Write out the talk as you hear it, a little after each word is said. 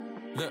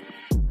Look,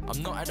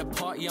 I'm not at a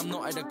party, I'm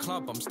not at a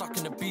club. I'm stuck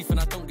in the booth and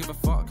I don't give a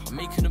fuck. I'm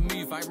making a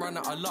move, I ain't run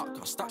out of luck.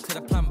 I'm stuck to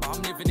the plan, but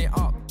I'm living it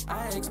up.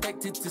 I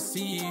expected to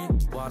see you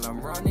while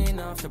I'm running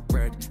after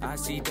bread. I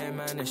see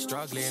them and they're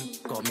struggling.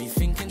 Got me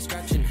thinking,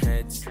 scratching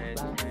heads.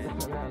 Got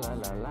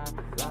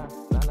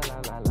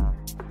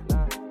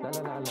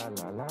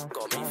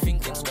me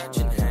thinking,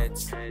 scratching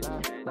heads.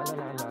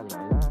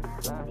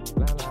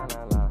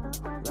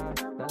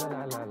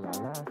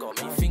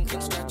 Got me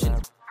thinking, scratching.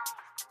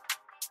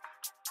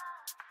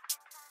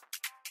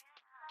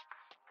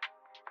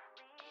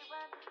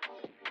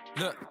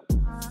 Look,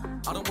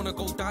 I don't wanna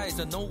go die as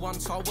a no one,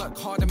 so I work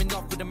hard, I'm in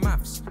love with the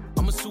maths.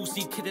 I'm a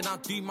saucy kid and I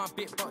do my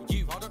bit, but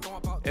you, I don't know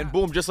about that. And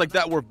boom, just like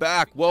that, we're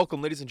back.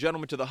 Welcome, ladies and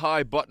gentlemen, to the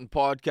High Button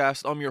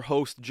Podcast. I'm your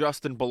host,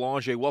 Justin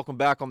Belanger. Welcome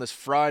back on this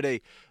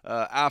Friday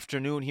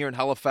afternoon here in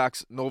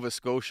Halifax, Nova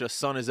Scotia.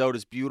 Sun is out,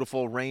 it's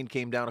beautiful. Rain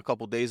came down a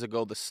couple days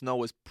ago. The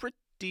snow is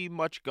pretty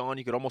much gone.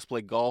 You could almost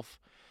play golf,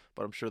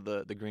 but I'm sure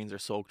the greens are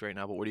soaked right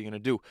now, but what are you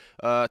going to do?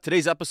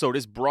 Today's episode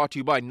is brought to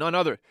you by none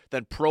other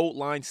than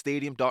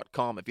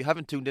ProLineStadium.com. If you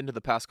haven't tuned into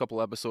the past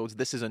couple episodes,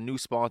 this is a new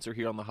sponsor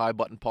here on the High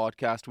Button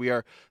Podcast. We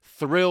are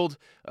thrilled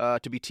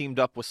to be teamed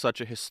up with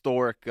such a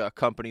historic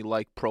company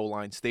like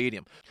ProLine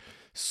Stadium.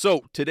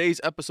 So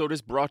today's episode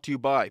is brought to you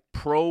by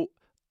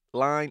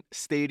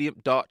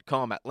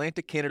ProLineStadium.com,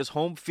 Atlantic Canada's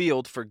home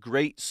field for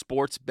great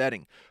sports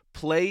betting.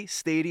 Play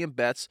stadium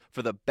bets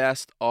for the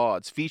best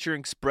odds,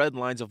 featuring spread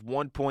lines of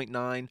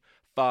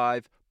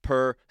 1.95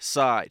 per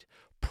side.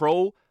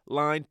 Pro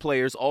Line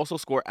players also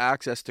score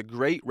access to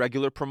great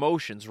regular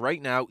promotions.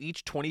 Right now,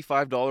 each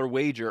 $25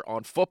 wager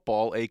on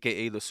football,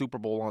 aka the Super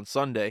Bowl on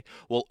Sunday,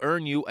 will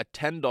earn you a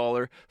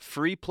 $10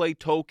 free play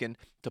token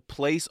to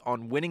place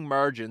on winning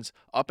margins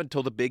up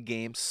until the big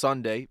game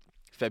Sunday,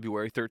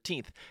 February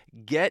 13th.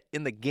 Get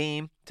in the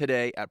game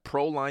today at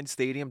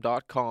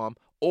ProLineStadium.com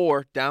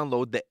or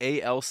download the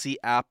ALC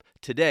app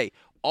today.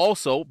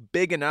 Also,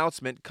 big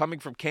announcement coming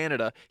from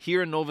Canada.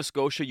 Here in Nova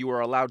Scotia, you are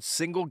allowed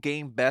single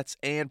game bets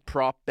and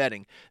prop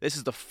betting. This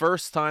is the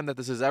first time that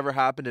this has ever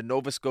happened in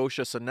Nova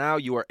Scotia, so now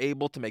you are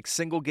able to make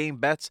single game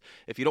bets.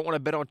 If you don't want to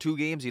bet on two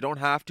games, you don't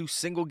have to.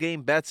 Single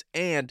game bets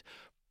and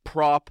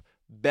prop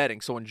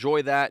betting. So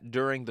enjoy that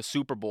during the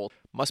Super Bowl.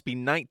 Must be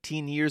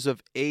 19 years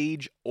of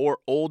age or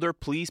older.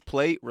 Please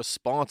play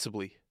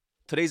responsibly.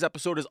 Today's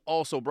episode is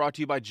also brought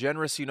to you by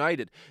Generous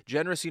United.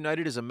 Generous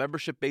United is a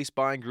membership-based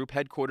buying group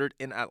headquartered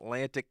in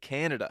Atlantic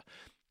Canada.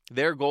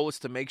 Their goal is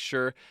to make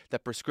sure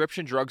that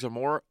prescription drugs are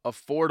more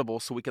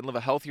affordable so we can live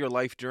a healthier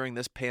life during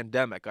this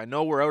pandemic. I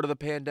know we're out of the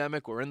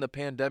pandemic, we're in the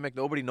pandemic,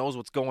 nobody knows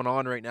what's going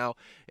on right now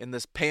in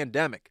this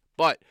pandemic.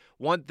 But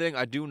one thing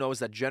I do know is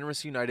that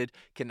Generous United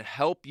can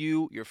help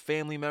you, your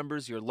family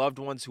members, your loved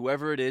ones,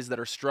 whoever it is that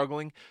are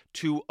struggling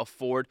to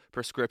afford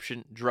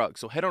prescription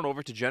drugs. So head on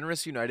over to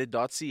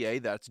generousunited.ca.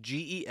 That's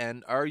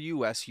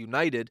GENRUS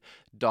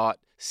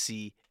United.ca.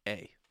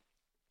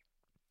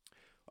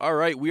 All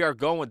right, we are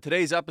going.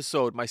 Today's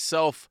episode,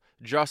 myself,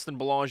 Justin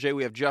Belanger,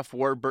 we have Jeff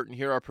Warburton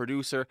here, our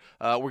producer.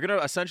 We're going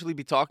to essentially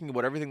be talking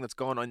about everything that's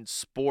gone on in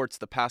sports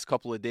the past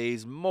couple of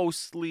days,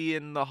 mostly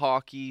in the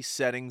hockey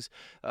settings.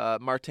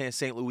 Martin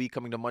St. Louis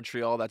coming to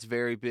Montreal, that's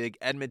very big.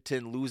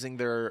 Edmonton losing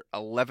their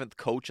 11th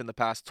coach in the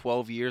past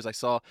 12 years. I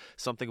saw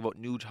something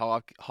about Nuge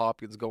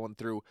Hopkins going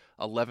through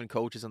 11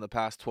 coaches in the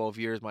past 12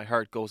 years. My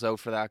heart goes out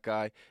for that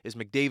guy. Is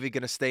McDavid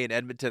going to stay in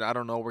Edmonton? I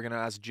don't know. We're going to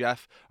ask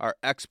Jeff, our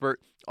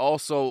expert.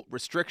 Also,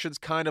 restrictions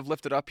kind of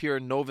lifted up here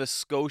in Nova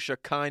Scotia,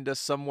 kind of,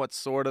 somewhat,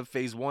 sort of,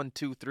 phase 1,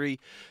 2, 3.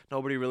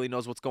 Nobody really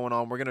knows what's going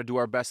on. We're going to do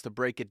our best to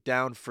break it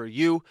down for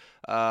you.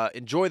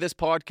 Enjoy this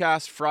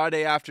podcast.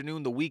 Friday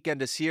afternoon, the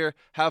weekend is here.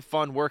 Have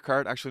fun, work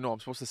hard. Actually, no, I'm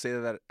supposed to say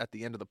that at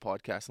the end of the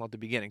podcast, not the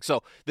beginning.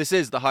 So, this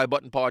is the High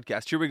Button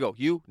Podcast. Here we go.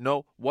 You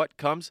know what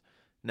comes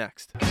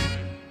next.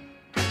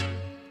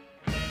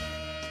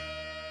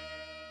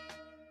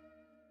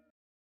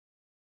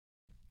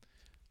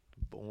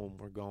 Boom,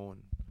 we're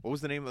going. What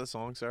was the name of the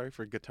song, sorry,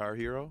 for Guitar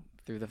Hero?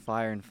 Through the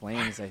Fire and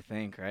Flames, I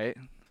think, right?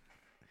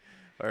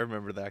 I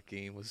remember that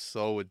game. It was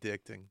so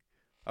addicting.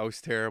 I was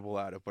terrible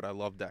at it, but I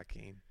loved that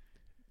game.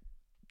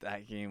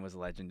 That game was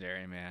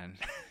legendary, man.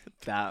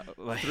 That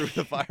like Through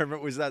the Fire,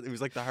 it was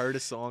like the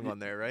hardest song on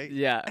there, right?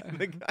 Yeah. In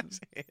the guy's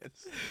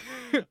hands.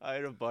 I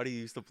had a buddy who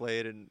used to play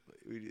it, and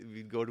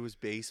we'd go to his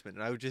basement,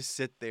 and I would just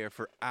sit there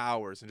for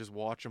hours and just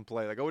watch him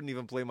play. Like, I wouldn't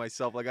even play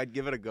myself. Like, I'd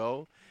give it a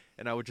go,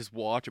 and I would just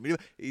watch him.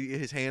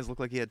 His hands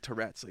looked like he had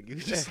Tourette's. Like, you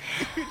could just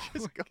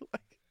go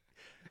like...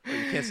 Oh,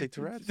 you can't say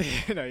Tourette's?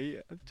 No,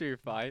 you're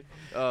fine.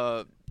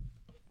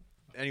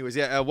 Anyways,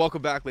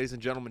 welcome back, ladies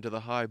and gentlemen, to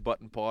the High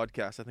Button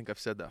Podcast. I think I've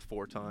said that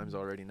 4 times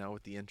already now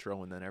with the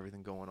intro and then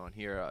everything going on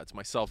here. It's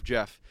myself,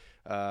 Jeff.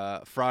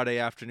 Friday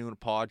afternoon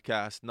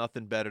podcast.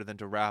 Nothing better than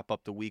to wrap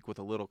up the week with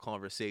a little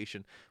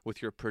conversation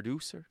with your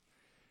producer.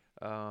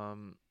 What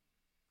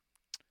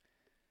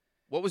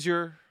was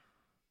your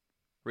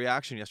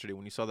reaction yesterday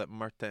when you saw that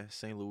Martin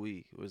St.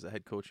 Louis was the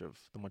head coach of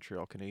the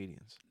Montreal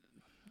Canadiens?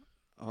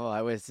 Oh,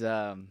 I was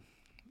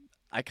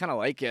I kind of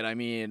like it. I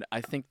mean,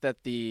 I think that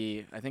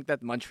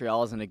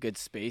Montreal is in a good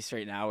space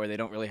right now where they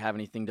don't really have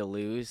anything to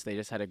lose. They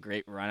just had a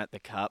great run at the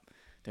Cup.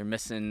 They're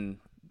missing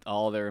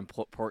all their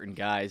important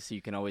guys, so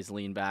you can always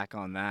lean back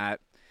on that.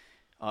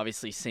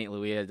 Obviously, St.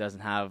 Louis doesn't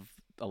have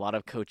a lot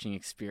of coaching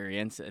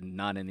experience and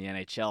none in the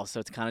NHL,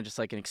 so it's kind of just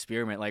like an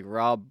experiment. Like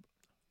Rob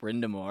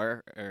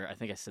Brindamore, or I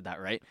think I said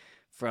that right,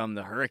 from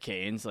the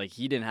Hurricanes, like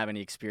he didn't have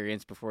any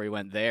experience before he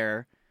went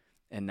there.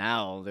 And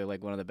now they're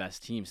like one of the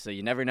best teams. So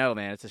you never know,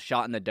 man. It's a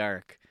shot in the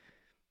dark.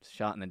 It's a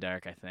shot in the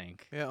dark, I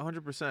think. Yeah,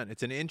 100%.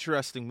 It's an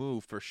interesting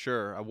move for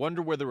sure. I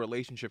wonder where the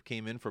relationship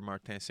came in for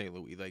Martin St.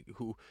 Louis. Like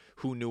who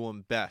knew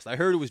him best? I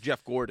heard it was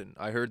Jeff Gordon.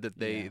 I heard that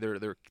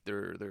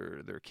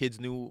their kids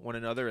knew one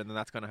another, and then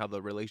that's kind of how the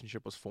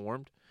relationship was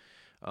formed.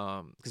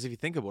 Because if you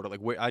think about it,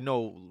 like I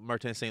know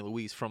Martin St.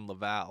 Louis from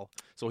Laval,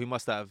 so he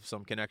must have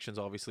some connections,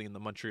 obviously, in the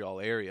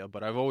Montreal area.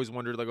 But I've always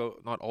wondered, like,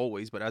 not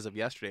always, but as of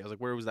yesterday, I was like,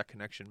 where was that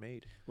connection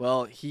made?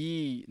 Well,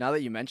 now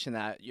that you mention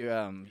that,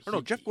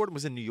 Jeff Gordon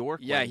was in New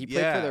York. Yeah, he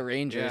played for the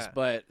Rangers,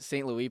 but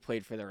St. Louis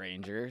played for the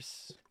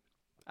Rangers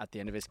at the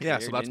end of his career. Yeah,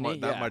 so that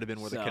might have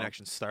been where the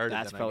connection started.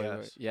 That's probably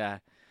I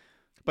guess.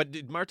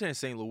 But Martin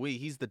St. Louis,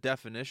 he's the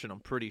definition, I'm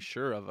pretty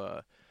sure, of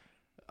a.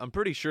 I'm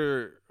pretty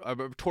sure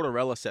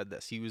Tortorella said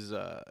this. He was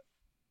a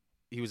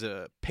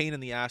pain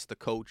in the ass to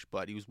coach,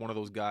 but he was one of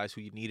those guys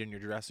who you need in your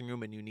dressing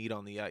room and you need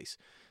on the ice.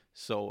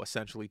 So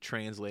essentially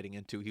translating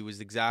into, he was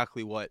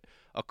exactly what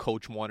a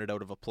coach wanted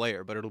out of a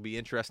player. But it'll be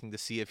interesting to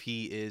see if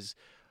he is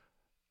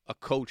a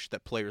coach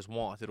that players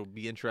want. It'll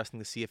be interesting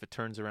to see if it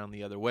turns around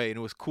the other way. And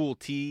it was cool.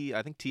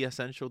 I think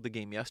TSN showed the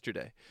game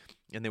yesterday,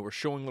 and they were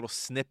showing little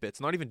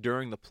snippets, not even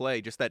during the play,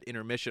 just that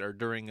intermission or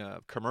during a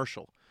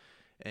commercial.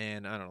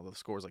 And I don't know, the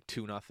score was like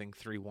 2-0,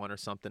 3-1 or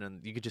something,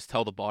 and you could just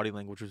tell the body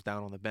language was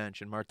down on the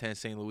bench. And Martin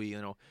St. Louis,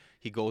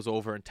 he goes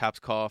over and taps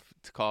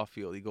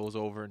Caulfield. He goes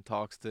over and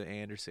talks to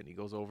Anderson. He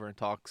goes over and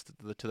talks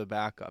to the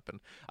backup.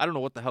 And I don't know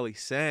what the hell he's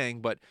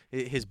saying, but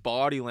his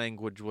body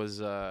language was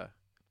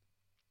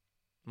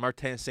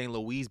Martin St.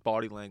 Louis'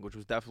 body language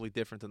was definitely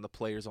different than the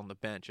players on the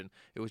bench, and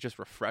it was just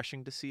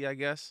refreshing to see, I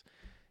guess.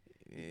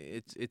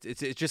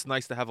 It's just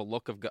nice to have a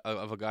look of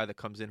a guy that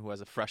comes in who has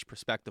a fresh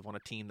perspective on a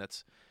team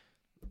that's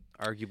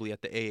arguably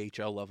at the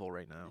AHL level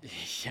right now.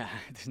 Yeah,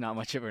 there's not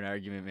much of an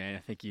argument, man. I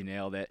think you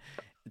nailed it.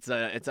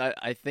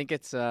 I think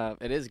it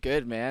is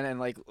good, man. And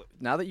like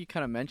now that you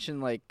kind of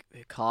mentioned like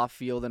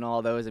Caulfield and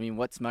all those, I mean,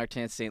 what's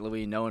Martin St.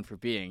 Louis known for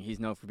being? He's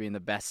known for being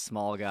the best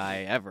small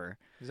guy ever.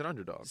 He's an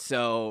underdog.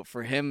 So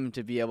for him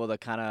to be able to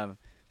kind of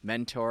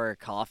mentor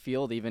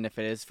Caulfield, even if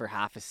it is for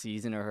half a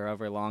season or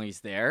however long he's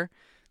there,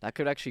 that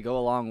could actually go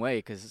a long way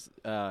because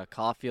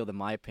Caulfield, in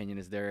my opinion,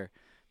 is their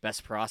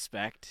best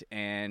prospect,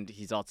 and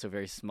he's also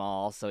very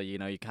small. So, you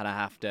kind of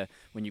have to,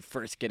 when you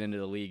first get into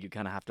the league, you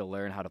kind of have to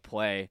learn how to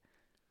play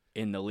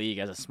in the league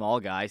as a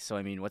small guy. So,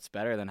 I mean, what's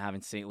better than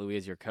having St. Louis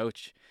as your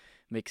coach?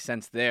 Makes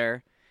sense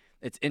there.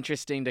 It's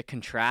interesting to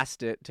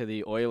contrast it to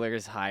the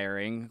Oilers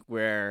hiring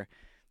where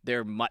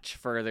they're much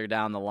further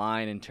down the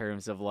line in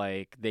terms of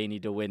like they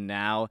need to win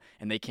now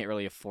and they can't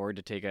really afford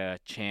to take a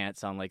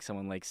chance on like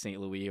someone like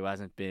St. Louis who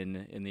hasn't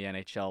been in the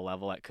NHL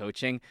level at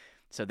coaching.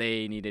 So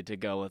they needed to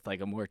go with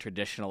like a more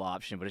traditional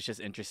option. But it's just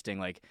interesting,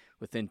 like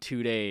within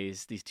 2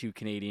 days, these two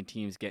Canadian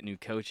teams get new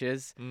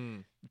coaches,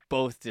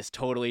 both just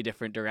totally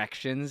different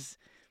directions.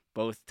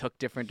 Both took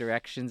different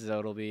directions, so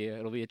it'll be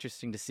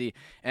interesting to see.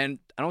 And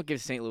I don't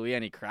give St. Louis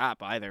any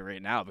crap either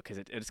right now because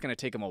it's going to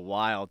take him a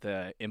while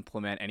to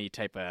implement any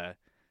type of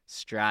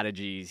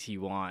strategies he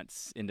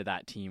wants into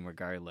that team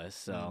regardless.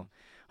 So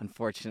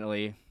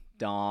unfortunately,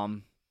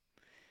 Dom,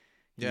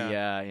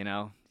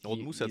 Old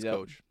Moosehead's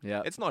coach.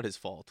 Yeah, it's not his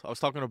fault. I was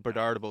talking to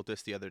Bedard about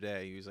this the other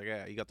day. He was like,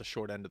 "Yeah, you got the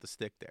short end of the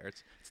stick there.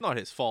 It's not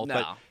his fault." No.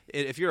 But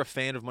if you're a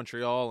fan of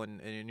Montreal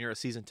and you're a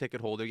season ticket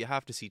holder, you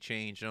have to see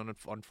change. And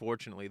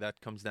unfortunately, that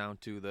comes down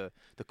to the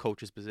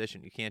coach's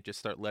position. You can't just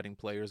start letting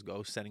players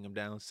go, sending them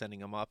down,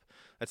 sending them up.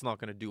 That's not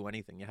going to do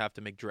anything. You have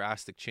to make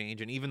drastic change.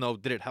 And even though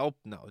did it help?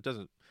 No, it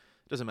doesn't.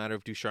 It doesn't matter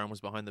if Ducharme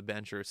was behind the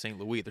bench or St.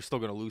 Louis. They're still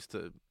going to lose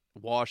to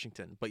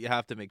Washington. But you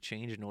have to make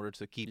change in order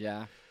to keep.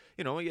 Yeah.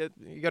 You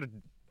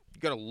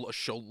got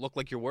to look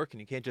like you're working.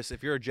 You can't just,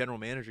 if you're a general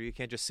manager, you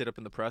can't just sit up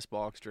in the press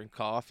box, drink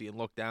coffee, and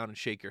look down and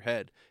shake your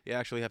head. You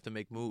actually have to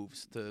make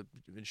moves to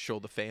show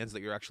the fans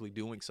that you're actually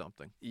doing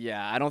something.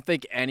 Yeah, I don't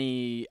think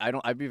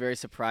I'd be very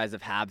surprised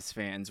if Habs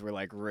fans were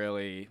like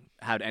really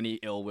had any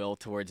ill will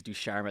towards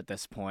Ducharme at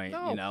this point.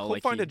 No, he'll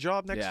like find a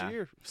job next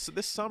year. So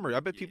this summer, I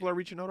bet people are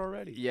reaching out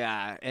already.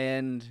 Yeah,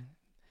 and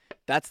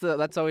that's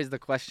always the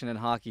question in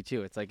hockey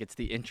too. It's like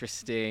the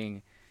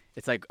interesting.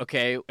 It's like,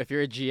 okay, if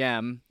you're a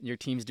GM, your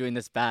team's doing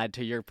this bad,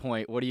 to your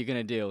point, what are you going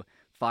to do?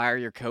 Fire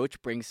your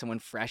coach, bring someone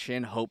fresh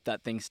in, hope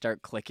that things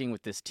start clicking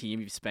with this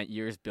team you've spent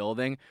years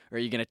building, or are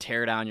you going to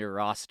tear down your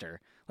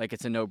roster? Like,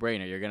 it's a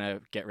no-brainer. You're going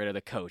to get rid of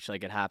the coach.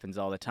 Like, it happens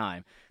all the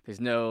time.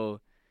 There's no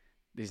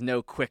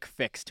quick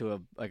fix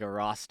to a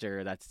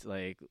roster that's,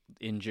 like,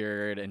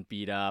 injured and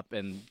beat up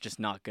and just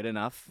not good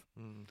enough.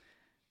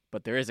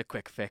 But there is a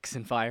quick fix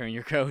in firing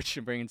your coach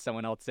and bringing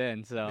someone else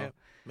in. So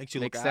makes you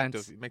look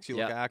active. It makes you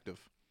look active.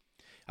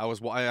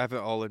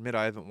 I'll admit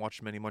I haven't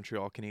watched many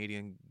Montreal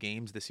Canadian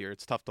games this year.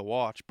 It's tough to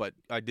watch, but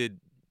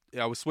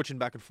I was switching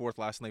back and forth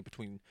last night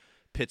between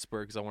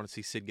Pittsburgh because I want to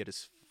see Sid get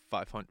his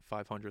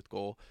 500th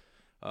goal,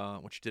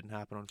 which didn't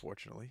happen,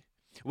 unfortunately.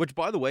 Which,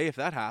 by the way, if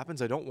that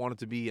happens, I don't want it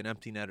to be an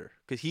empty netter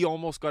because he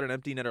almost got an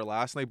empty netter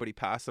last night, but he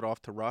passed it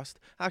off to Rust.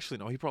 Actually,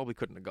 no, he probably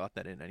couldn't have got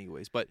that in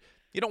anyways. But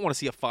you don't want to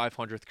see a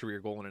 500th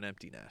career goal in an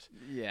empty net.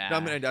 Yeah. No, I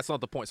mean, that's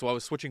not the point. So I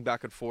was switching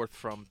back and forth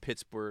from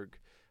Pittsburgh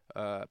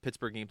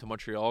game to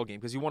Montreal game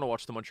because you want to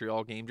watch the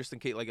Montreal game just in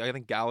case. Like I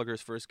think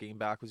Gallagher's first game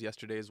back was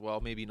yesterday as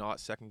well. Maybe not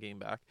second game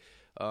back,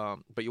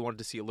 but you wanted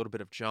to see a little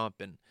bit of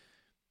jump. And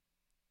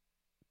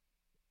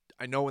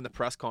I know in the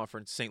press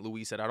conference, St.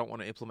 Louis said, "I don't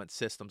want to implement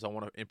systems. I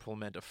want to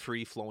implement a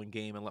free-flowing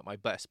game and let my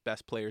best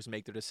players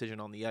make their decision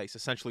on the ice.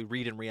 Essentially,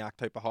 read and react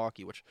type of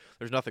hockey, which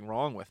there's nothing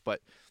wrong with.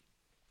 But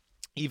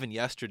even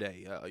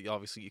yesterday,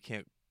 obviously, you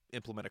can't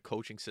implement a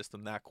coaching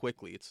system that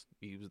quickly.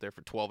 He was there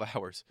for 12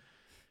 hours."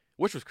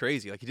 Which was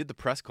crazy. Like he did the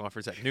press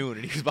conference at noon,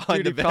 and he was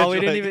behind the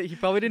bench. He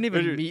probably didn't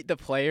even meet the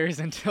players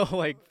until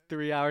like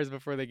 3 hours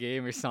before the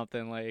game or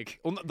something. Like,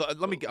 well, I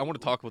want to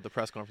talk about the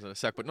press conference in a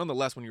sec, but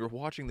nonetheless, when you were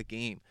watching the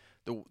game,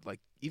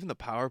 even the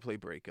power play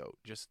breakout,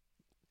 just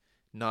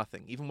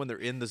nothing. Even when they're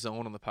in the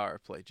zone on the power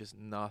play, just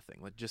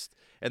nothing.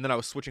 And then I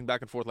was switching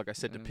back and forth, like I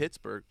said, to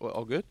Pittsburgh. Well,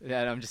 all good.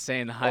 Yeah, and I'm just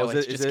saying the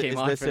highlights came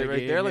on for the right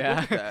game. there. Like, yeah.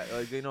 look at that.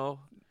 Like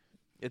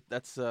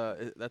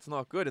that's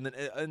not good.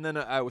 And then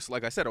I was,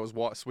 like I said, I was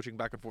switching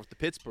back and forth to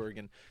Pittsburgh,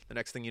 and the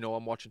next thing you know,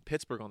 I'm watching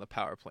Pittsburgh on the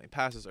power play. And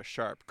passes are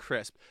sharp,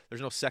 crisp.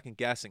 There's no second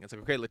guessing. It's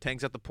like, okay,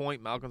 Letang's at the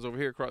point, Malkin's over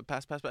here,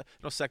 pass.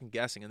 No second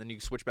guessing. And then you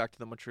switch back to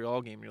the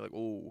Montreal game, and you're like,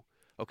 oh,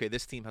 okay,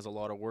 this team has a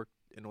lot of work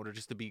in order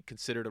just to be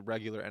considered a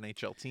regular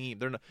NHL team.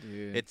 They're not.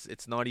 Yeah.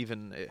 It's not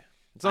even.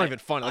 It's not even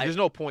fun. Like, there's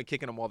no point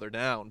kicking them while they're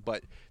down,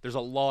 but there's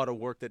a lot of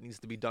work that needs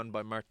to be done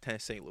by Martin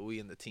St. Louis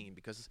and the team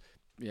because.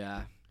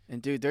 Yeah.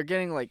 And, dude, they're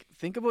getting, like,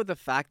 think about the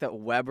fact that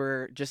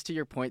Weber, just to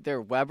your point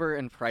there, Weber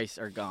and Price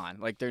are gone.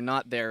 Like, they're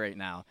not there right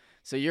now.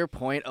 So your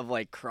point of,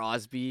 like,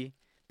 Crosby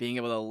being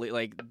able to,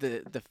 like,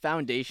 the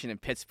foundation in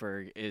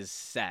Pittsburgh is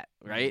set,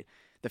 right?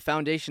 Mm-hmm. The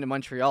foundation in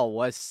Montreal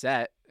was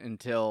set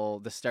until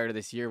the start of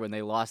this year when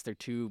they lost their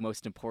two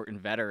most important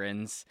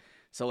veterans.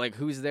 So, like,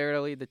 who's there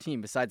to lead the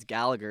team besides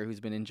Gallagher, who's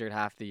been injured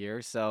half the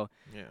year? So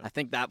yeah. I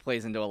think that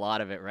plays into a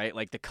lot of it, right?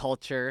 Like, the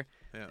culture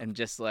and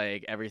just,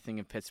 like, everything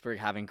in Pittsburgh,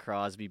 having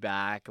Crosby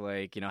back,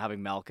 like,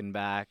 having Malkin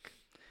back.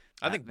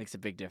 I think makes a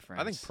big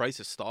difference. I think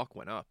Price's stock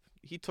went up.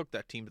 He took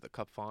that team to the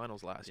Cup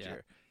Finals last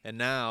year. And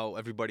now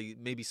everybody,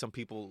 maybe some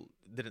people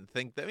didn't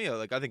think that,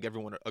 like, I think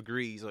everyone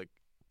agrees, like,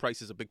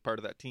 Price is a big part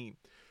of that team.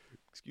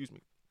 Excuse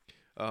me.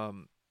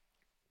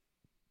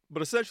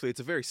 But essentially, it's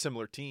a very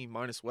similar team,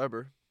 minus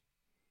Weber.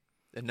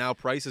 And now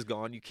Price is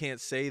gone. You can't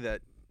say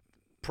that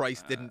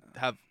Price didn't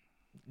have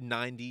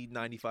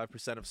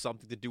 95% of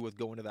something to do with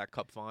going to that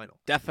Cup Final.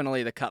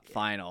 Definitely the Cup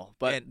Final.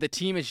 But the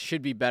team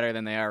should be better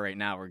than they are right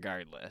now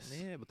regardless.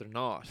 Yeah, but they're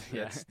not.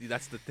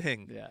 That's the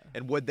thing. Yeah.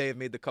 And would they have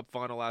made the Cup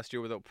Final last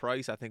year without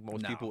Price? I think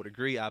most people would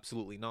agree.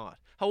 Absolutely not.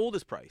 How old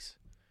is Price?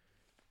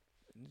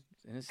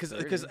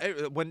 Because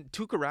when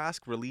Tuukka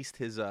Rask released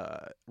his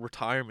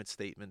retirement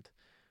statement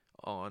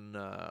on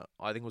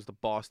I think it was the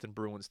Boston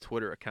Bruins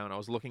Twitter account, I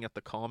was looking at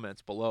the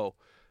comments below,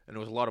 and there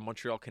was a lot of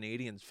Montreal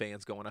Canadiens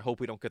fans going, I hope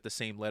we don't get the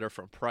same letter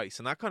from Price.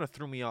 And that kind of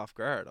threw me off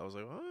guard. I was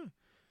like,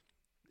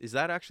 is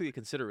that actually a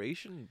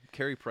consideration,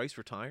 Carey Price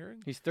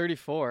retiring? He's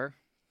 34.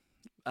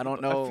 I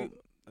don't know.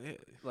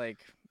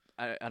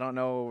 I don't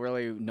know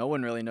really. No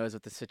one really knows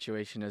what the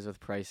situation is with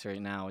Price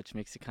right now, which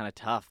makes it kind of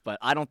tough. But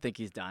I don't think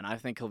he's done. I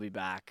think he'll be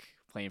back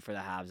playing for the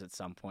Habs at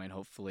some point,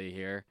 hopefully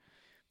here.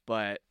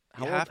 But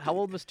how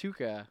old was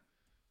Tuukka?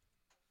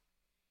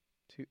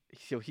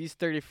 So he's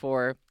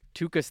 34.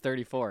 Tuukka's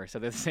 34, so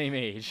they're the same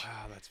age.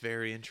 Wow, that's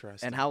very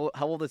interesting. And how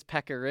old is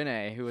Pekka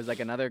Rinne, who was like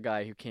another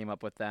guy who came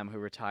up with them who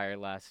retired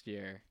last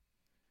year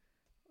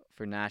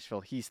for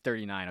Nashville? He's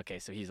 39. Okay,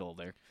 so he's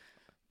older.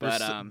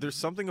 But there's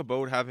something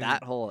about having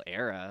that whole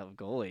era of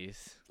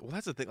goalies. Well,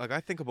 that's the thing. Like, I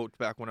think about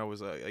back when I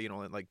was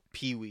like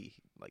Pee-wee,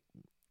 like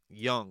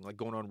young, like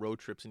going on road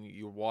trips, and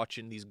you're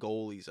watching these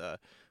goalies,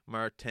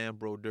 Martin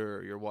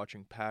Brodeur, you're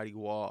watching Patty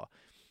Waugh,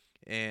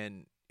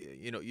 and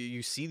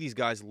you see these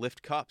guys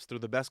lift cups. They're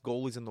the best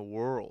goalies in the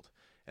world.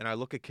 And I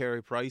look at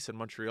Carey Price in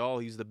Montreal.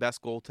 He's the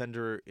best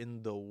goaltender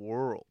in the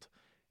world,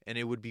 and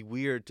it would be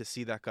weird to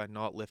see that guy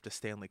not lift a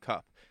Stanley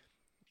Cup.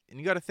 And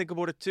you got to think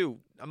about it, too.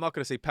 I'm not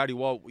going to say Patty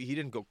Waugh, he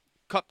didn't go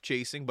cup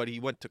chasing, but he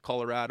went to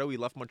Colorado. He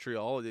left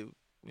Montreal.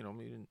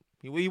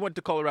 He went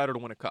to Colorado to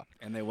win a cup.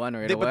 And they won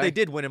right away. But they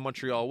did win in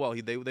Montreal well.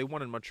 They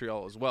won in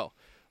Montreal as well.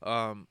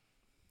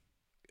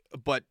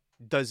 But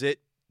does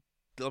it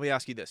 – let me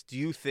ask you this. Do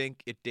you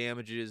think it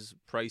damages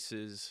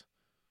Price's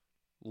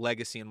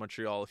legacy in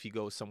Montreal if he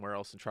goes somewhere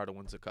else and try to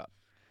win the cup?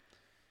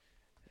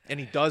 And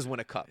he does win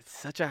a cup. It's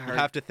such a hard – You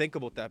have to think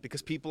about that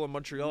because people in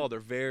Montreal,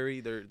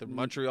 they're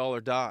Montreal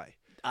or die.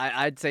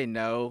 I'd say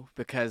no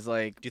because,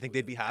 like... Do you think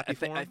they'd be happy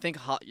for him?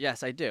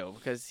 Yes, I do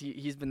because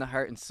he's been the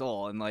heart and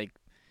soul. And, like,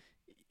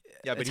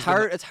 Yeah, but it's he's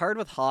hard. It's hard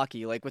with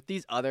hockey. Like with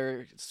these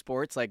other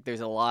sports, like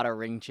there's a lot of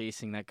ring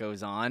chasing that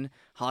goes on.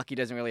 Hockey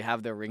doesn't really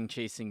have the ring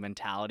chasing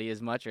mentality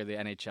as much, or the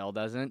NHL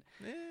doesn't.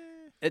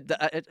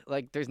 It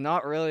like there's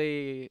not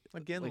really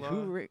Again,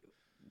 like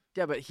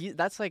yeah, but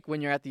that's like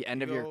when you're at the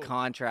end of your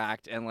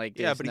contract and like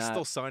yeah, but he's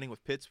still signing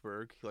with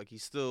Pittsburgh. Like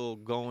he's still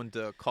going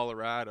to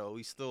Colorado.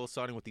 He's still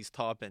signing with these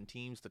top end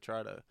teams to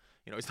try to,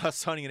 he's not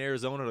signing in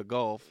Arizona to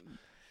golf.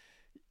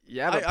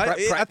 Yeah, but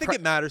I think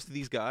it matters to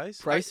these guys.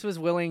 Price was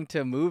willing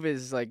to move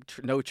his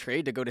no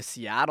trade to go to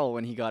Seattle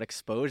when he got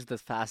exposed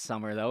this past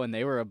summer though, and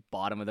they were a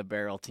bottom of the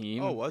barrel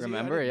team. Oh, was he?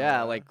 Remember?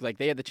 Yeah, like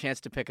they had the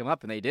chance to pick him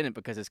up and they didn't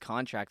because his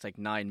contract's like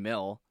 $9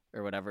 million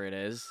or whatever it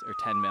is, or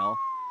 $10 million.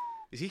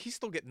 Is he's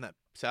still getting that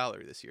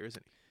salary this year,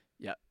 isn't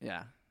he?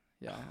 Yeah.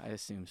 I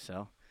assume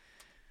so.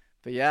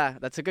 But yeah,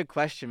 that's a good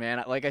question,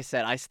 man. Like I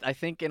said, I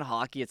think in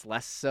hockey it's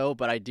less so,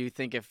 but I do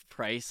think if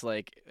Price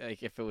like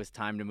if it was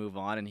time to move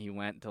on and he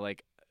went to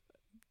like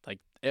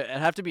it'd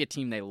have to be a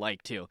team they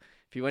like too.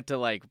 If he went to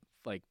like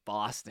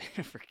Boston,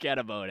 forget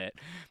about it.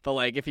 But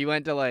like if he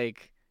went to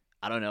like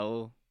I don't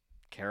know,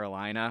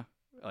 Carolina,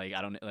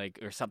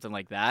 or something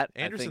like that,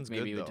 Anderson's I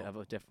think maybe good, it would though. have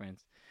a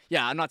difference.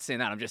 Yeah, I'm not saying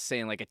that. I'm just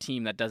saying like a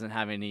team that doesn't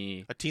have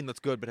any. A team that's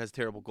good but has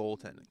terrible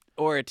goaltending.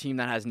 Or a team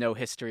that has no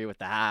history with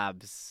the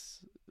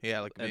Habs.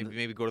 Yeah, like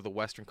maybe go to the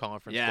Western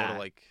Conference. Yeah, go to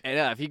like. And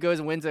if he goes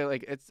and wins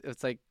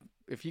it's like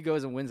if he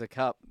goes and wins a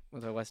cup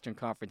with a Western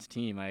Conference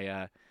team,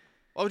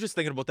 I was just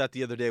thinking about that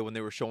the other day when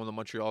they were showing the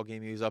Montreal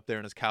game. He was up there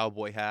in his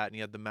cowboy hat and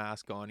he had the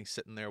mask on. He's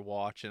sitting there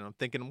watching. I'm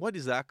thinking, what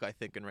is that guy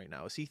thinking right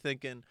now? Is he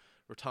thinking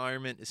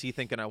retirement? Is he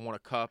thinking I want a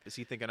cup? Is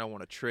he thinking I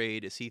want a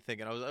trade? Is he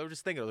thinking? I was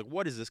just thinking, like,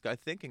 what is this guy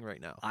thinking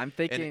right now? I'm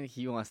thinking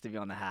he wants to be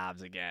on the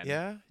Habs again.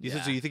 Yeah. So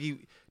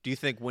do you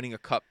think winning a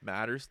cup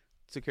matters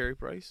to Carey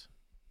Price?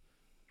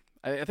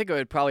 I think it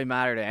would probably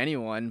matter to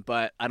anyone,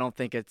 but I don't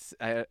think it's.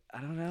 I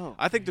don't know.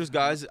 I think there's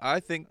guys. I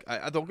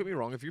don't get me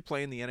wrong. If you're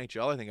playing the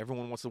NHL, I think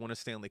everyone wants to win a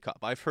Stanley Cup.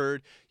 I've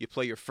heard you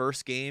play your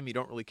first game. You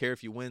don't really care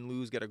if you win,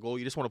 lose, get a goal.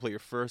 You just want to play your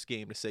first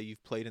game to say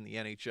you've played in the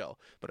NHL.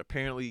 But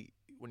apparently,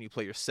 when you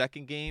play your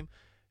second game,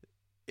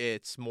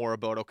 it's more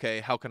about,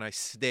 okay, how can I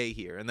stay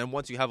here? And then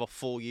once you have a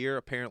full year,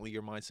 apparently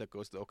your mindset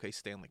goes to, okay,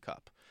 Stanley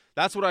Cup.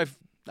 That's what I've.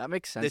 That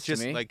makes sense. It's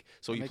just to me. like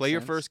so. You play your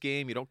first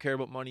game. You don't care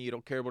about money. You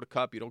don't care about a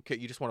cup. You don't care.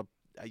 You just want to.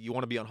 You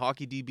want to be on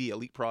Hockey DB,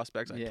 elite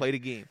prospects. I played a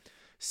game.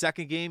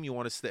 Second game, you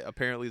want to stay.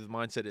 Apparently, the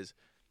mindset is,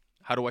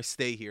 how do I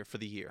stay here for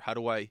the year? How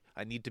do I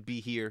need to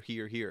be here.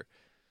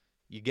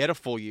 You get a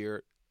full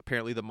year.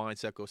 Apparently, the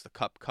mindset goes to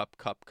cup.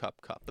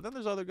 But then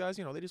there's other guys,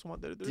 they just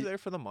want, they're there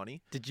for the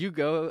money. Did you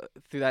go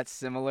through that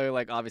similar,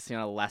 like obviously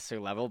on a lesser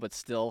level, but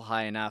still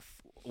high enough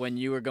when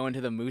you were going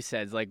to the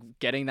Mooseheads, like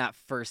getting that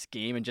first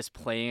game and just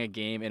playing a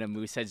game in a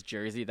Mooseheads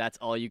jersey, that's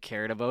all you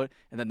cared about?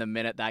 And then the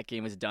minute that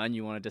game was done,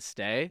 you wanted to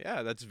stay?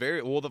 Yeah, that's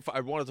very well.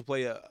 I wanted to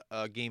play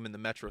a game in the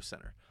Metro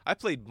Center. I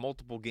played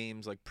multiple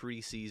games like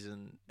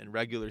preseason and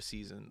regular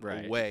season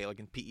away, like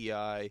in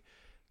PEI,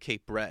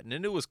 Cape Breton,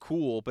 and it was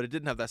cool, but it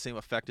didn't have that same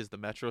effect as the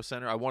Metro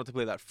Center. I wanted to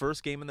play that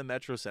first game in the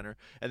Metro Center,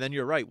 and then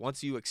you're right.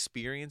 Once you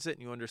experience it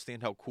and you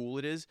understand how cool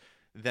it is,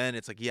 then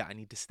it's like, yeah, I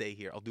need to stay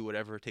here. I'll do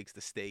whatever it takes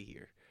to stay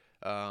here.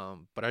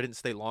 But I didn't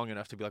stay long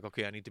enough to be like,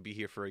 okay, I need to be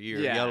here for a year,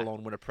 let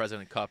alone win a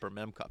President Cup or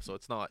Mem Cup. So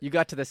it's not. You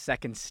got to the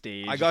second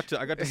stage. I got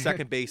to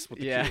second base with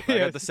the Cube. I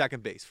got the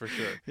second base for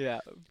sure. Yeah.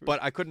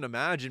 But I couldn't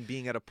imagine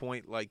being at a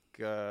point like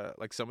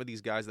some of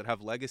these guys that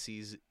have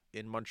legacies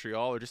in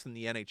Montreal or just in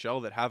the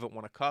NHL that haven't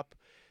won a cup.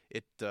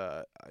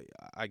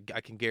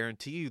 I can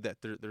guarantee you that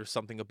there's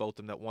something about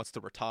them that wants to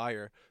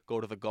retire,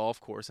 go to the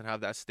golf course, and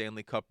have that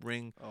Stanley Cup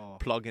ring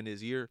plug in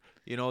his ear.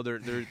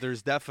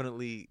 There's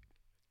definitely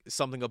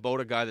something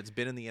about a guy that's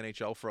been in the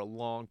NHL for a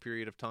long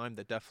period of time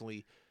that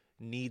definitely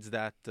needs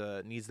that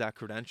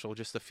credential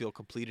just to feel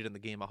completed in the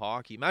game of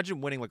hockey. Imagine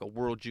winning like a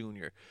World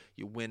Junior,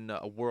 you win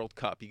a World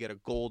Cup, you get a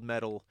gold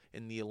medal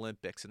in the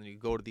Olympics, and then you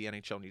go to the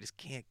NHL and you just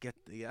can't get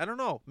the. I don't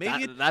know.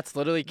 Maybe that's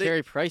literally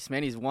Carey Price,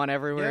 man. He's won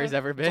everywhere he's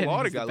ever been. A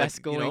lot of guys, the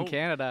best goalie in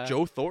Canada.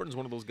 Joe Thornton's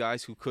one of those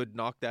guys who could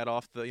knock that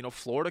off.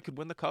 Florida could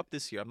win the cup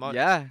this year. I'm not.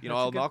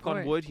 I'll knock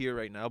on wood here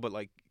right now, but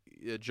like.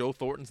 Joe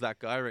Thornton's that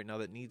guy right now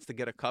that needs to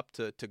get a cup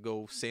to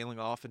go sailing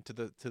off into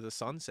the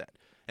sunset.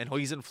 And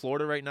he's in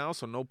Florida right now,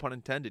 so no pun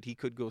intended. He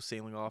could go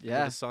sailing off into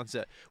the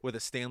sunset with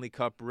a Stanley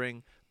Cup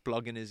ring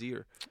plug in his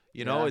ear.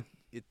 I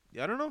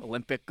don't know.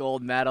 Olympic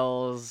gold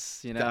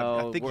medals,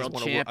 I think world he's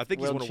won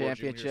World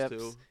championships.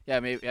 Juniors too.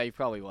 Yeah, he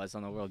probably was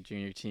on the World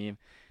Junior team.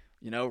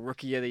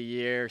 Rookie of the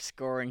year,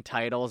 scoring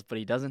titles, but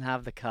he doesn't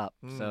have the cup.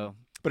 So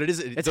but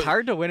it's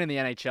hard to win in the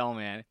NHL,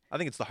 man. I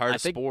think it's the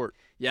hardest sport.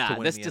 Yeah, to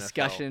win this in the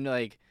discussion,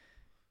 NFL.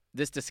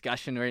 This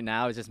discussion right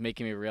now is just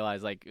making me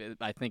realize,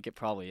 I think it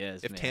probably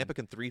is. If Tampa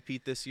can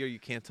three-peat this year, you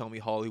can't tell me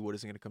Hollywood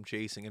isn't going to come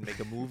chasing and make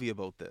a movie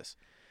about this.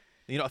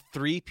 A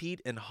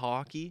three-peat in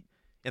hockey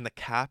in the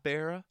cap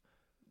era.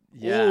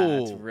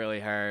 Yeah, it's really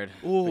hard.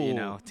 Ooh.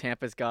 But,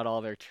 Tampa's got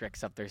all their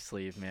tricks up their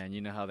sleeve, man.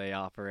 You know how they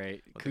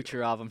operate.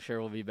 Kucherov, I'm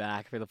sure, will be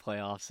back for the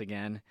playoffs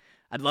again.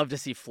 I'd love to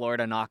see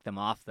Florida knock them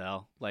off,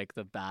 though. Like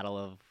the battle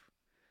of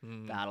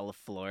Battle of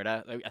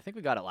Florida. I think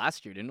we got it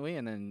last year, didn't we?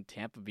 And then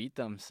Tampa beat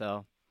them.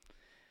 So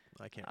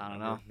I can't I don't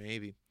remember. know.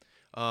 Maybe.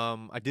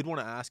 I did want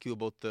to ask you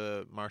about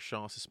the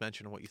Marchand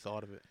suspension and what you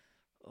thought of it.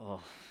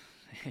 Oh,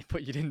 you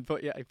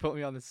put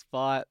me on the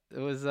spot. It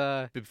was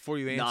But before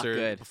you not answer,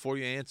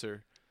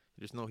 good.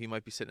 just know he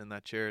might be sitting in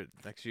that chair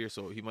next year,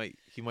 so he might.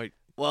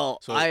 Well,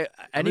 So,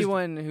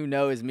 anyone who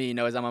knows me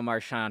knows I'm a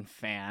Marchand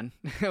fan,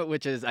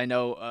 which is, I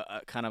know,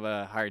 kind of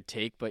a hard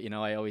take, but,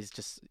 I always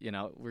just,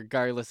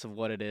 regardless of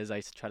what it is,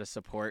 I try to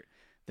support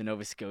the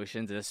Nova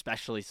Scotians, and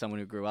especially someone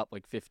who grew up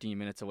like 15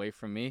 minutes away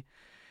from me.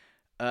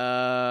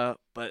 But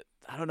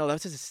I don't know, that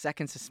was his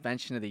second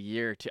suspension of the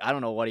year, too. I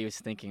don't know what he was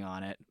thinking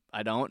on it.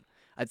 I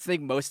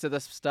think most of the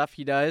stuff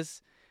he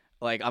does,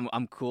 like,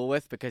 I'm cool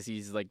with, because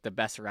he's like the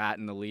best rat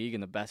in the league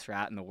and the best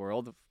rat in the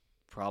world,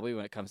 probably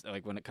when it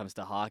comes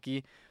to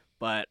hockey.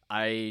 But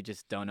I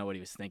just don't know what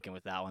he was thinking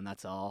with that one.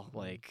 That's all.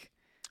 Like,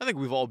 I think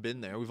we've all been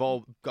there. We've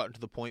all gotten to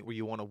the point where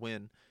you want to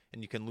win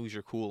and you can lose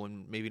your cool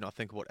and maybe not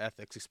think about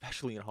ethics,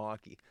 especially in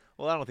hockey.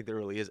 Well, I don't think there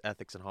really is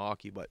ethics in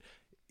hockey, but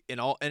in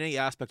any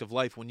aspect of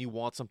life, when you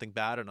want something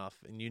bad enough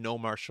and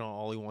Marchand,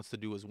 all he wants to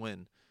do is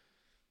win,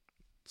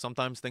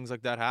 sometimes things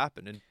like that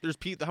happen. And there's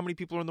how many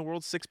people are in the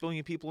world? 6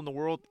 billion people in the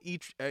world.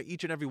 Each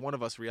and every one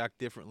of us react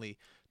differently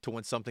to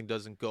when something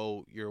doesn't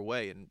go your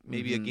way. And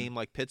maybe a game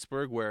like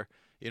Pittsburgh where,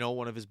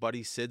 one of his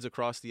buddies Sid's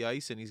across the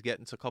ice and he's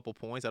getting to a couple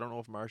points. I don't know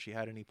if Marshy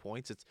had any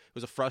points. It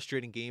was a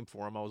frustrating game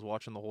for him. I was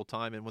watching the whole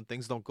time. And when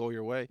things don't go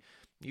your way,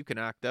 you can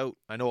act out.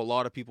 I know a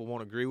lot of people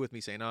won't agree with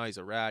me saying, he's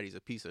a rat, he's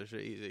a piece of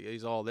shit,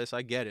 he's all this.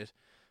 I get it.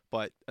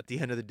 But at the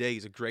end of the day,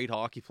 he's a great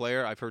hockey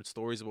player. I've heard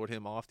stories about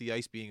him off the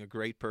ice being a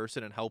great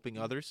person and helping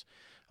others.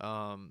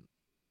 But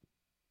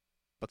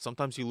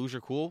sometimes you lose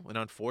your cool, and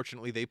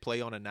unfortunately they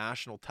play on a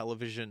national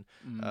television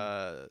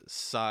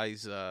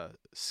size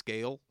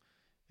scale,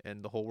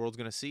 and the whole world's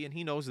going to see, and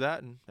he knows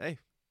that. And, hey,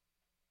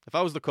 if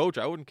I was the coach,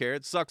 I wouldn't care.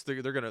 It sucks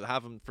they're going to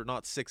have him for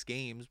not 6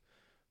 games,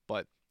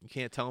 but you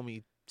can't tell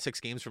me 6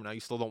 games from now you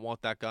still don't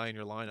want that guy in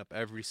your lineup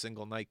every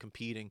single night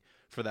competing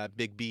for that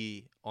big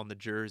B on the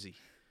jersey.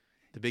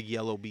 The big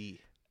yellow bee.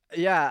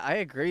 Yeah, I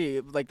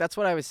agree. Like, that's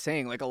what I was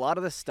saying. Like, a lot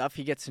of the stuff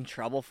he gets in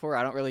trouble for,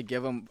 I don't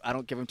give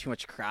him too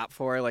much crap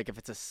for. Like, if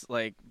it's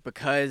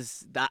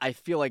because that, I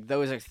feel like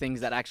those are things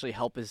that actually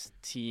help his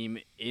team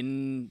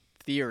in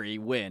theory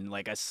win.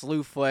 Like a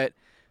slew foot,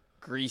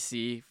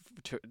 greasy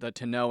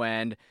to no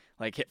end,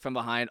 like hit from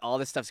behind. All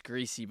this stuff's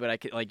greasy,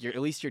 but at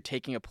least you're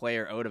taking a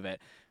player out of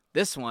it.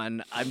 This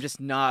one, I'm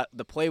just not.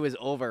 The play was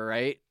over,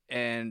 right,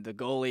 and the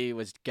goalie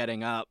was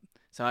getting up,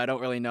 so I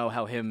don't really know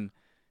how him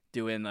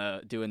doing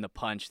the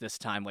punch this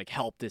time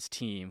helped his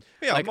team.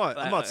 Yeah, I'm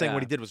not saying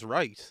what he did was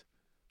right.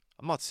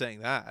 I'm not saying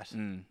that.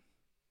 I'm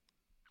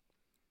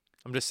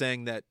just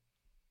saying that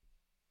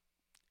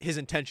his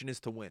intention is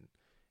to win.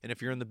 And if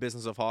you're in the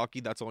business of hockey,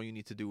 that's all you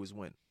need to do is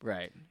win.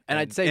 Right. And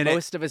I'd say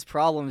most of his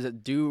problems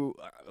do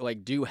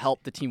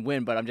help the team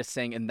win, but I'm just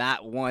saying in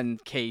that one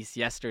case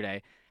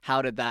yesterday,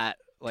 how did that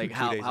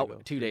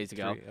 2 days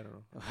ago, I don't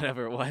know.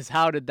 Whatever it was,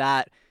 how did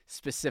that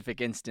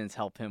specific instance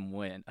help them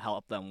win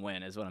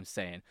is what I'm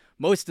saying.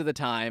 Most of the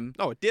time.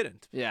 No, it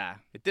didn't. Yeah.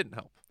 It didn't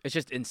help. It's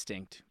just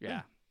instinct.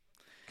 Yeah.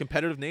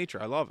 Competitive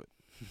nature. I love it.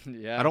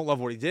 Yeah. I don't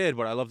love what he did,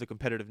 but I love the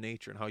competitive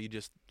nature and how you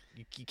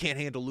can't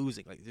handle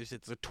losing. Like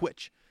it's a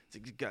twitch.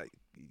 It's like,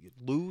 you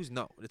lose?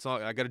 No, it's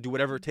not. I got to do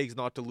whatever it takes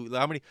not to lose.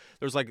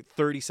 There's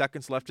 30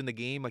 seconds left in the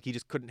game. Like he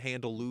just couldn't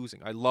handle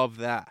losing. I love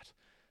that.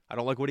 I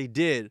don't like what he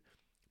did,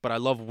 but I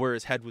love where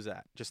his head was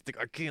at.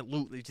 I can't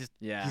lose.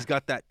 He's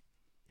got that.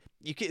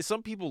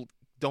 Some people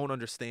don't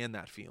understand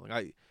that feeling.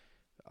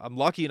 I'm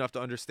lucky enough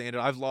to understand it.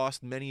 I've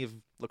lost many of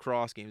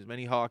lacrosse games,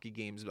 many hockey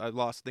games. I've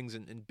lost things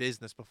in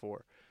business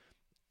before.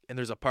 And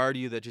there's a part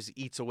of you that just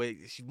eats away.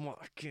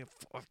 I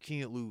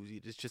can't lose.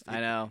 I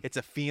know. It's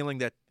a feeling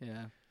that.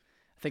 Yeah.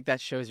 I think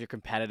that shows you're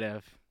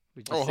competitive.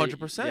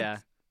 100%. Yeah.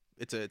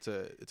 It's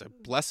a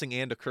blessing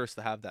and a curse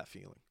to have that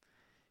feeling.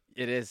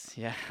 It is,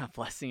 yeah, a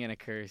blessing and a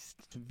curse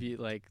to be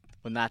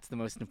when that's the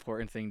most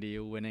important thing to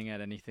you, winning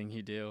at anything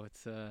you do.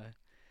 It's oh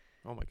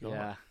my God.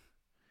 Yeah.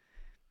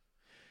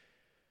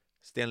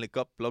 Stanley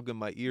Cup plug in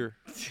my ear.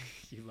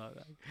 You love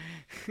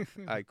that.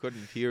 I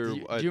couldn't hear. Do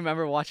you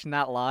remember watching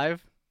that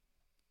live?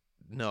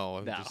 No,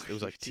 it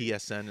was like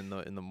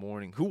TSN in the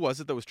morning. Who was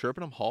it that was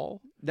chirping him?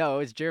 Hall? No, it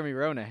was Jeremy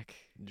Roenick.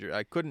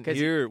 I couldn't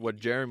hear what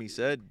Jeremy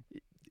said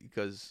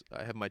because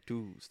I have my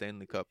 2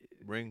 Stanley Cup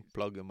ring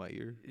plug in my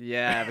ear.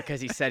 Yeah,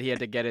 because he said he had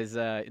to get his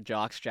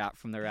jock strap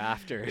from the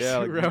rafters.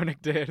 Yeah,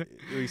 Roenick did.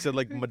 He said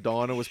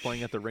Madonna was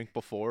playing at the rink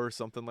before or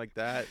something like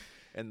that,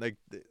 and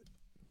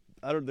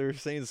they're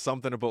saying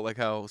something about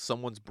how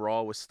someone's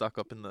bra was stuck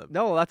up in the.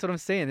 No, that's what I'm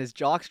saying. His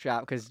jock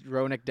strap, because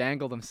Roenick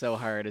dangled him so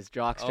hard, his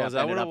jock strap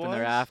ended up in the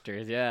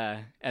rafters.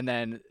 Yeah, and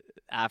then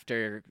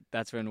after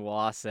that's when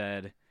Wah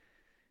said,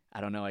 "I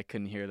don't know, I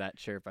couldn't hear that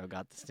chirp. I've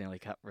got the Stanley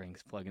Cup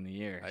rings plug in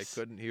the ears." I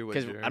couldn't hear what.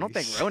 Because I don't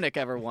think Roenick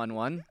ever won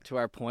one. To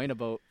our point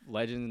about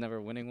legends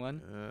never winning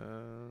one.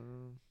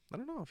 I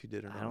don't know if he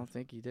did or not. I don't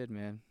think he did,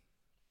 man.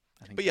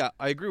 I think. But yeah,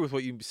 I agree with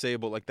what you say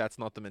about like that's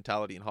not the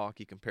mentality in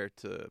hockey compared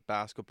to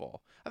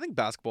basketball. I think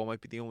basketball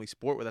might be the only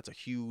sport where that's a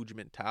huge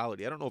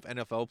mentality. I don't know if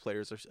NFL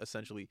players are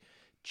essentially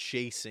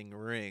chasing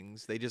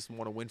rings. They just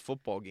want to win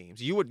football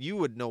games. You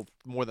would know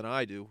more than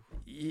I do.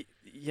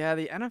 Yeah,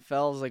 the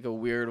NFL is like a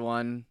weird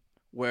one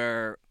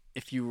where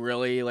if you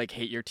really like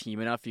hate your team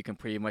enough, you can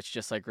pretty much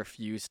just like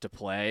refuse to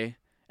play.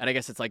 And I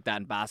guess it's like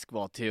that in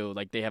basketball too.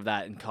 Like they have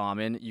that in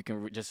common. You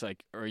can just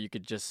like, or you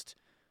could just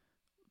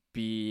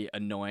be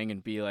annoying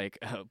and be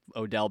like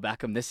Odell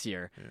Beckham this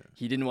year. Yeah.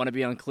 He didn't want to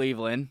be on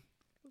Cleveland.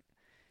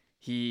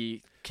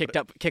 He kicked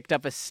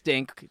up a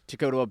stink to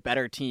go to a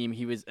better team.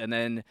 And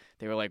then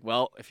they were like,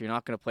 "Well, if you're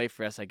not going to play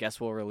for us, I guess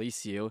we'll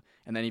release you."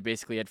 And then he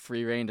basically had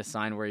free reign to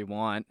sign where he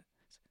want.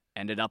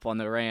 Ended up on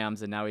the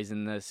Rams, and now he's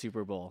in the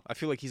Super Bowl. I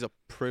feel like he's a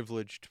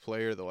privileged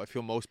player, though. I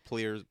feel most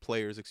players,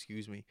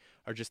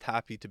 are just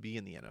happy to be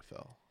in the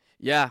NFL.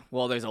 Yeah,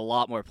 well, there's a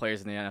lot more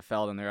players in the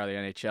NFL than there are the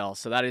NHL,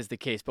 so that is the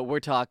case. But we're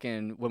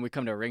talking, when we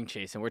come to ring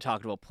chase, and we're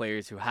talking about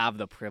players who have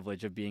the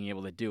privilege of being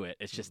able to do it.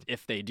 It's just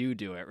if they do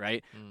it,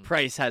 right?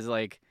 Price has,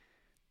 like,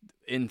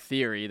 in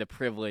theory, the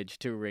privilege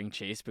to ring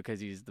chase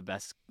because he's the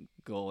best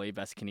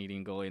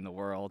Canadian goalie in the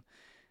world.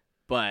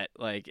 But,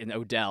 like, and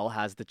Odell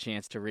has the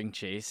chance to ring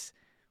chase.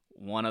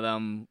 One of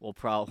them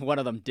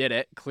did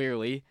it,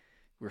 clearly.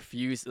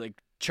 Refused,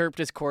 like, chirped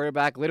his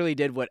quarterback, literally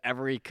did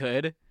whatever he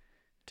could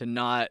to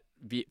not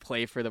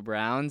play for the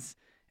Browns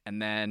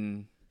and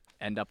then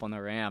end up on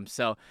the Rams.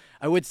 So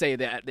I would say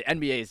that the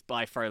NBA is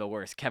by far the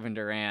worst. Kevin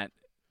Durant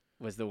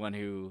was the one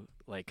who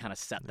like kind of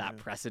set that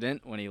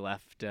precedent when he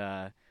left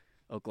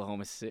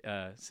Oklahoma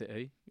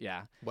City.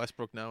 Yeah.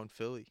 Westbrook now in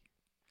Philly.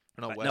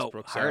 Or not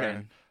Westbrook,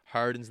 Harden.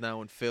 Harden's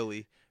now in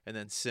Philly, and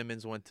then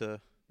Simmons went to.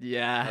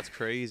 Yeah. That's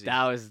crazy.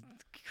 That was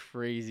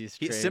craziest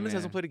trade, Simmons man.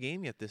 hasn't played a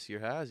game yet this year,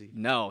 has he?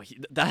 No,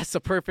 that's a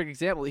perfect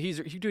example.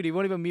 Dude, he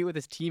won't even meet with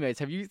his teammates.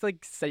 Have you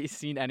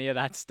seen any of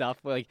that stuff?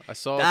 Like, I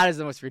saw that is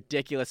the most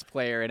ridiculous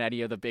player in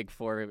any of the big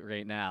four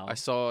right now. I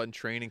saw in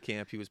training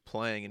camp he was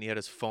playing and he had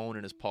his phone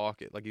in his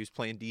pocket, like he was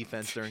playing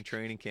defense during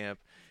training camp,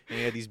 and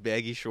he had these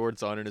baggy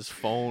shorts on and his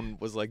phone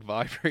was like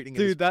vibrating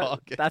in his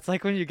pocket. That's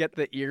like when you get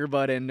the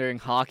earbud in during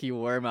hockey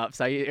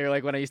warm-ups. Or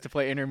like when I used to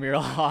play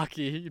intramural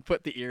hockey, you'd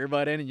put the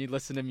earbud in and you'd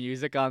listen to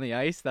music on the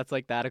ice. That's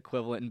like that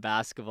equivalent in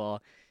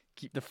basketball.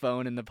 Keep the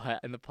phone in the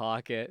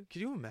pocket.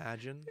 Could you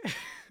imagine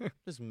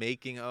just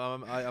making?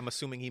 I'm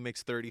assuming he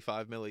makes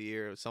 $35 million a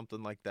year or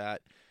something like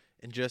that,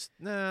 and just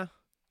not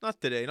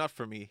today, not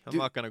for me. I'm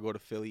not gonna go to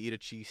Philly, eat a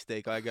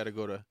cheesesteak. I gotta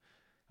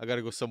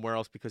go somewhere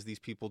else because these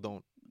people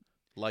don't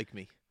like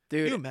me.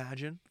 Dude, can you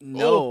imagine?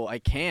 No, I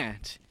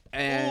can't.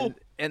 And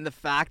the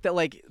fact that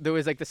like there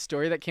was like the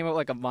story that came out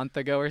like a month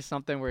ago or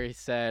something where he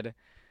said,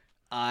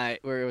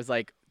 where it was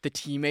like the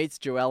teammates,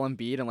 Joel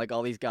Embiid and like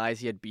all these guys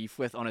he had beef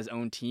with on his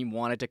own team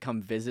wanted to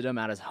come visit him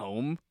at his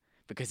home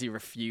because he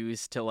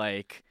refused to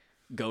like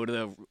go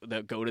to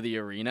the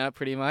arena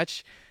pretty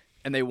much.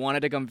 And they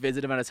wanted to come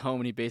visit him at his home,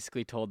 and he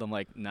basically told them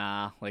like,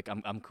 "Nah, like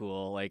I'm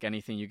cool. Like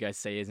anything you guys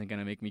say isn't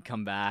gonna make me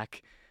come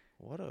back."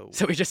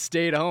 So he just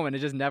stayed home, and it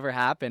just never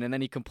happened. And then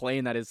he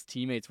complained that his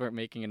teammates weren't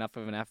making enough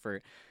of an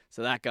effort.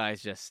 So that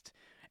guy's just.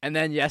 And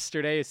then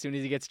yesterday, as soon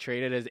as he gets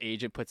traded, his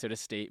agent puts out a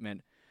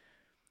statement.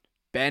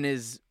 Ben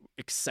is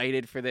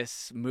excited for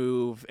this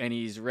move, and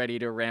he's ready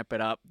to ramp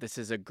it up. This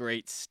is a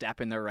great step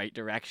in the right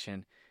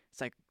direction.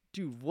 It's like,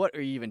 dude, what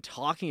are you even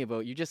talking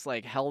about? You just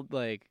like held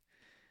like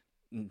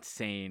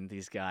insane.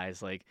 These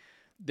guys like.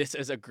 This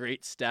is a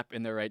great step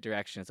in the right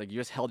direction. It's like you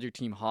just held your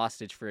team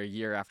hostage for a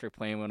year after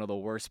playing one of the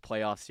worst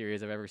playoff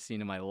series I've ever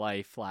seen in my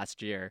life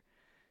last year.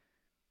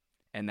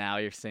 And now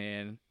you're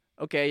saying,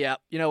 okay, yeah,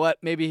 you know what?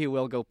 Maybe he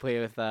will go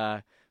play with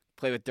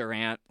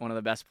Durant, one of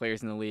the best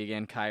players in the league,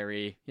 and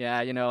Kyrie.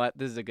 Yeah, you know what?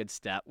 This is a good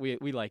step. We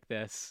like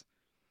this.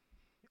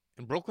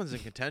 And Brooklyn's in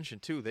contention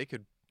too.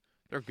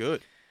 They're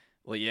good.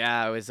 Well,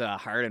 yeah, it was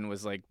Harden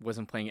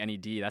wasn't playing any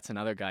D. That's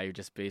another guy who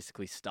just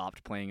basically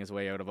stopped playing his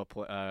way out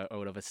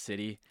of a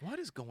city. What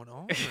is going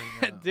on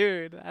right now?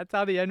 Dude, that's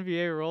how the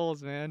NBA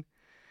rolls, man.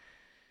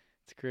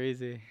 It's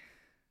crazy.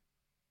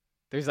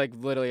 There's like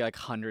literally like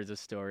hundreds of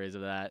stories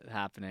of that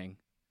happening.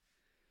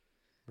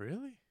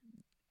 Really?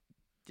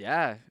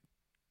 Yeah.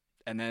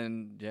 And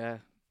then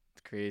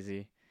it's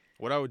crazy.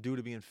 What I would do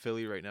to be in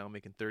Philly right now,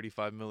 making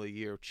 $35 million a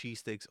year,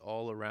 cheesesteaks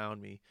all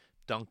around me,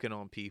 dunking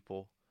on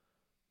people.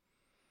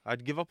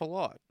 I'd give up a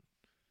lot.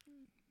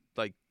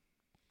 Like,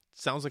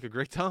 sounds like a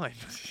great time.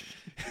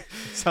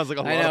 Sounds like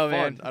a lot of fun.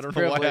 Man. I don't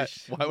know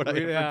why would I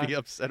ever be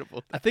upset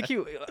about that. I think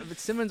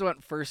Simmons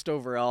went first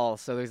overall,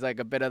 so there's like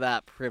a bit of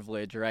that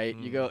privilege, right?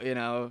 You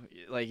go,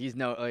 like he's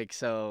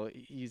so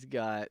he's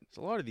got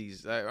a lot of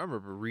these. I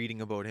remember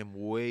reading about him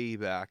way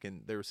back,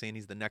 and they were saying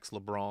he's the next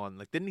LeBron.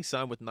 Like, didn't he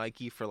sign with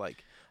Nike for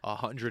like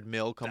 $100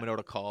 million coming out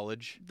of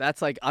college?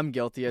 That's like I'm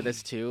guilty of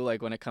this too.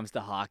 Like when it comes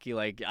to hockey,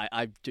 like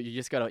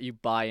you just you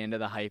buy into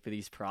the hype of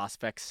these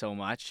prospects so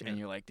much, and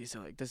you're like, this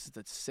is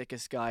the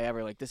sickest guy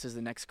ever. Like this is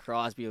the next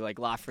Crosby, like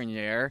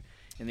Lafreniere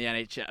in the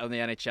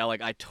NHL.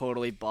 Like I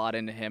totally bought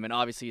into him, and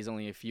obviously he's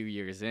only a few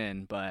years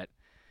in, but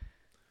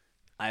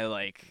I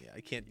like. Yeah,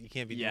 you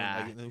can't be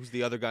Yeah. doing. Like, who's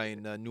the other guy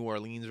in New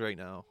Orleans right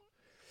now?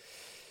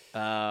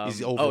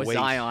 He's Oh, overweight.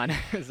 Zion.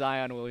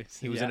 Zion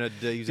Williamson. He was yeah. in a.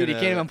 He Dude, he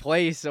can't even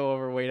play so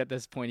overweight at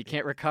this point. He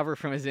can't recover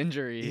from his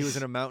injuries. He was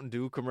in a Mountain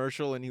Dew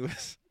commercial, and he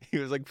was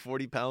like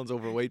 40 pounds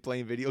overweight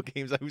playing video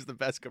games. That was the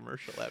best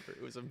commercial ever.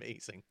 It was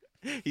amazing.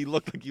 He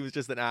looked like he was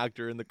just an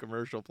actor in the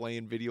commercial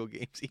playing video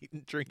games,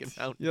 eating, drinking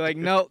Mountain You're like,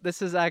 Dew. no, this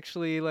is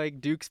actually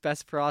like Duke's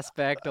best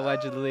prospect,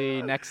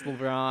 allegedly next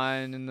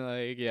LeBron, and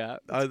like, yeah,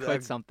 it's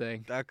quite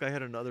something. That guy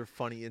had another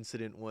funny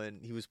incident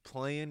when he was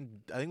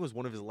playing. I think it was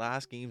one of his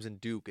last games in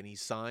Duke, and he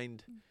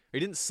signed. He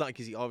didn't sign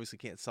because he obviously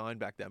can't sign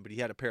back then, but he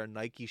had a pair of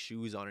Nike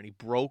shoes on, and he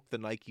broke the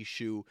Nike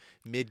shoe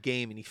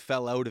mid-game, and he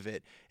fell out of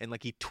it, and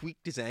like he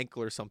tweaked his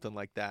ankle or something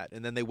like that.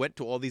 And then they went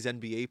to all these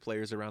NBA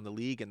players around the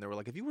league, and they were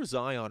like, if you were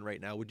Zion right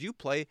now, would you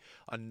play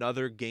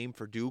another game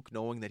for Duke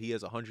knowing that he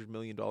has a $100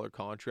 million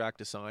contract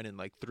to sign in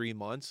like 3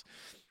 months?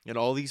 And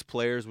all these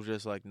players were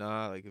just like,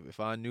 nah, like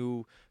if I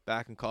knew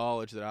back in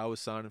college that I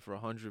was signing for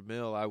 $100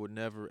 million, I would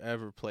never,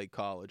 ever play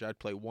college. I'd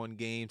play one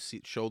game,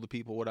 show the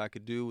people what I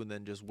could do, and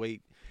then just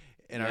wait.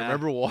 And I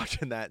remember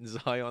watching that, and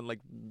Zion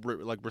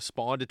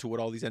responded to what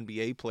all these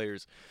NBA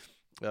players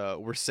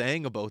were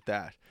saying about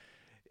that.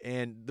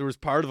 And there was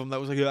part of him that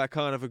was like, yeah, I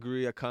kind of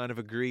agree.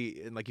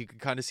 And like you could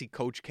kind of see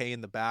Coach K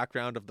in the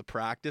background of the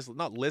practice,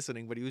 not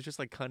listening, but he was just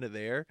like kind of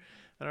there.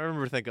 And I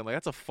remember thinking,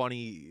 like,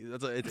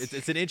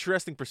 it's an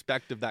interesting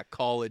perspective, that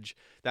college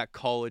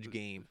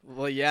game.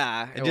 Well,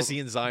 yeah. And just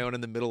seeing Zion in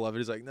the middle of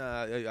it is like,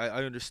 nah,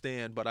 I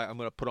understand, but I'm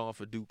gonna put on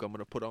for Duke. I'm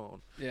gonna put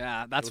on.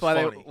 Yeah, that's why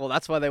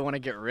they want to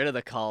get rid of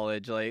the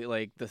college,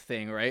 like the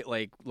thing, right?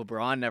 Like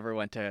LeBron never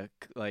went to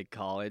like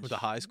college. With the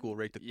high school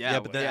rate. But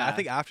then yeah. I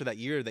think after that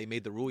year they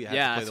made the rule you had to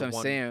play that's what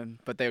I'm saying.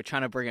 But they were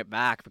trying to bring it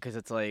back because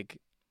it's like,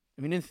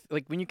 I mean,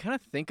 like when you kind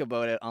of think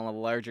about it on a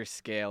larger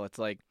scale, it's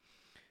like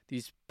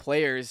these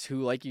players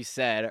who, like you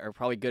said, are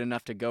probably good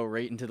enough to go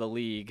right into the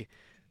league.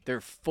 They're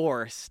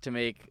forced to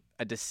make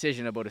a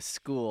decision about a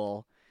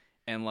school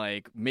and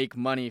like make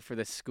money for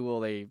the school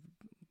they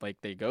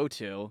go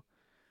to,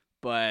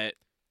 but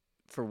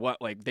for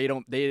what, like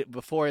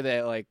before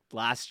that, like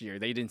last year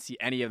they didn't see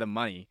any of the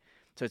money.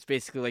 So it's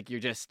basically like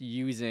you're just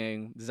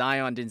using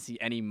Zion didn't see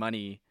any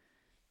money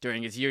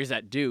during his years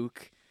at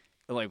Duke.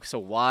 Like, so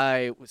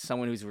why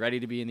someone who's ready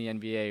to be in the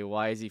NBA,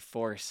 why is he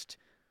forced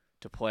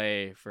to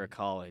play for a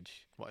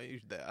college?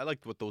 I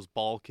liked what those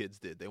ball kids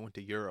did. They went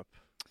to Europe.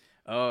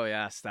 Oh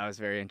yes, that was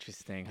very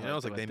interesting. You know,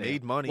 it's like they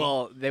made money.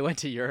 Well, they went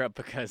to Europe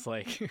because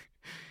like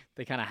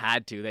they kind of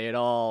had to. They had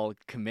all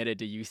committed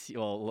to UC.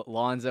 Well,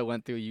 Lonzo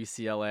went through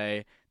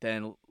UCLA.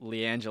 Then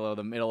LiAngelo,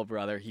 the middle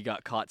brother, he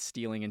got caught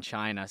stealing in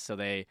China, so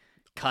they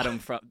cut him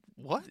from.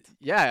 What?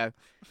 Yeah,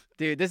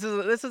 dude, this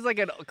is like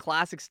a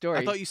classic story.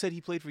 I thought you said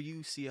he played for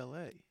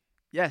UCLA.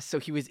 Yes, so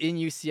he was in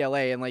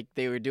UCLA, and like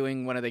they were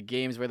doing one of the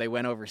games where they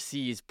went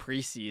overseas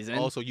preseason.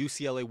 Oh, so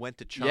UCLA went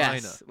to China.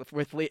 Yes,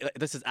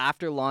 this is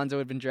after Lonzo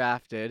had been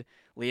drafted.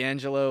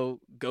 LiAngelo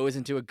goes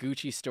into a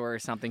Gucci store or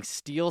something,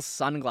 steals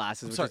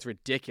sunglasses, which is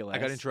ridiculous. I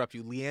got to interrupt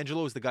you.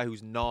 LiAngelo is the guy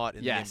who's not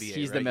in the NBA, Yes,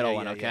 he's right? the middle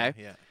one, okay?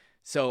 Yeah.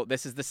 So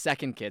this is the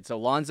second kid. So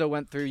Lonzo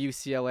went through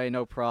UCLA,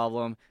 no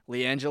problem.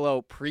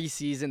 LiAngelo,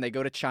 preseason, they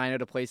go to China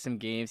to play some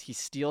games. He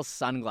steals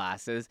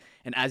sunglasses.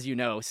 And as you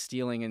know,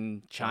 stealing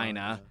in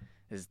China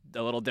is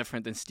a little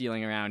different than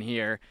stealing around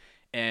here.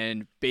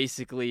 And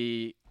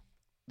basically,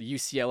 the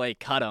UCLA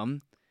cut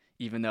him,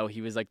 even though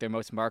he was like their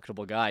most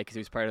marketable guy because he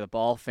was part of the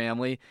Ball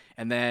family.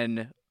 And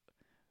then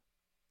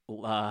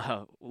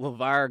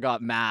LeVar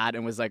got mad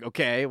and was like,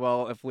 okay,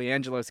 well, if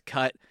LiAngelo's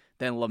cut,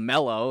 then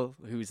LaMelo,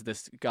 who's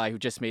this guy who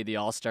just made the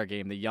All-Star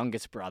game, the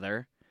youngest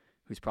brother,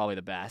 who's probably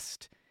the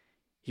best,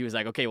 he was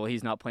like, okay, well,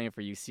 he's not playing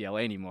for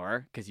UCLA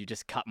anymore because you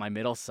just cut my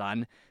middle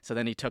son. So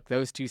then he took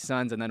those two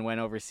sons and then went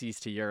overseas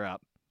to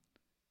Europe.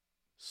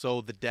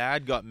 So the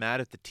dad got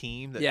mad at the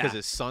team because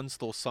his son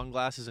stole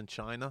sunglasses in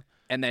China?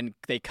 And then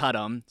they cut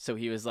him. So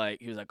he was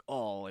like,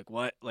 oh, like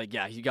what? Like,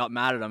 yeah, he got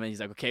mad at him. And he's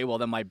like, okay, well,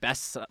 then my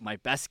best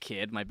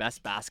kid, my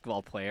best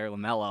basketball player,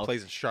 LaMelo,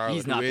 plays in Charlotte,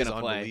 he's not who is gonna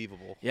play.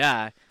 Unbelievable.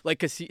 Yeah. Like,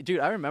 because, dude,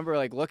 I remember,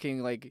 like,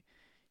 looking, like,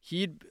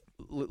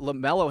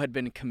 LaMelo had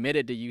been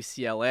committed to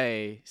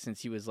UCLA since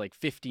he was, like,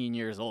 15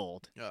 years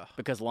old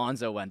because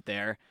Lonzo went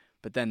there.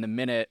 But then the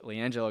minute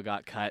LiAngelo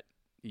got cut,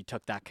 he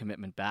took that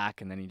commitment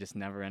back, and then he just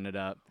never ended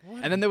up.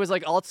 What? And then there was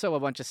like also a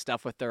bunch of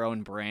stuff with their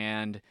own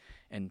brand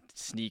and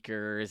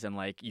sneakers, and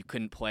like you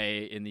couldn't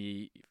play in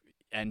the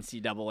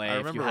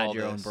NCAA if you had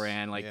your own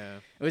brand. Like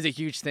it was a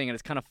huge thing, and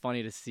it's kind of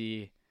funny to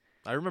see.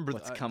 I remember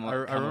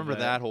I remember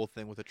that whole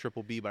thing with the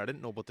Triple B, but I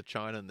didn't know about the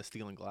China and the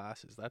stealing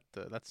glasses.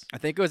 That's. I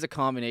think it was a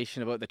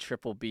combination about the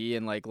Triple B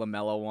and like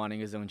LaMelo wanting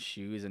his own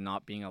shoes and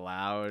not being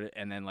allowed,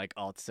 and then like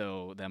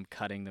also them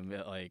cutting them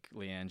like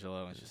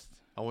LiAngelo and just.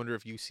 I wonder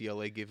if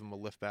UCLA gave him a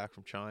lift back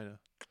from China.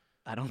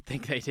 I don't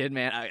think they did,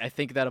 man. I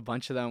think that a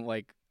bunch of them,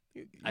 like,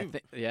 You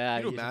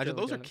imagine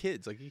those are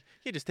kids. Like you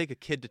can't just take a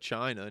kid to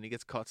China and he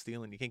gets caught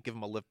stealing. You can't give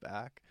him a lift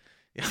back.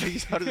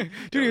 Dude,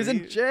 he was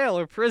in jail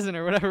or prison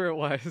or whatever it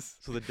was.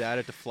 So the dad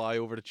had to fly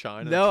over to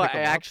China. No, I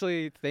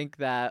actually think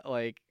that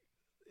like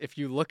if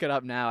you look it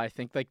up now, I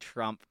think like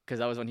Trump, because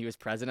that was when he was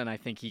president, I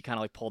think he kind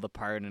of like pulled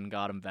apart and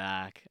got him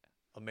back.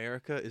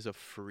 America is a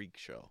freak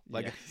show.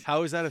 Like, Yes.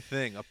 how is that a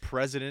thing? A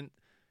president,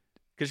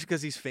 just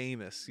because he's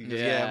famous, he goes,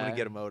 yeah, I'm gonna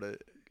get him out of.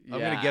 I'm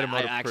gonna get him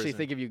out of I actually prison.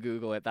 think if you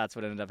Google it, that's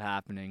what ended up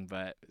happening.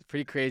 But it's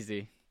pretty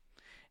crazy.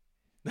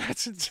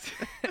 That's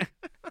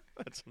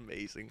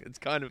amazing.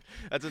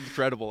 That's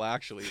incredible,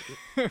 actually.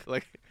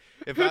 Like,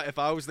 if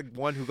I was the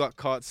one who got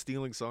caught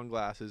stealing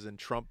sunglasses and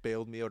Trump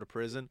bailed me out of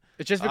prison,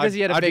 It's just because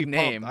he had a I'd big be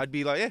pumped. name. I'd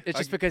be like, yeah. It's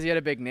just because he had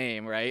a big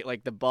name, right?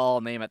 Like the ball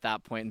name at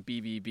that point in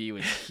BBB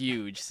was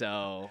huge,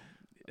 so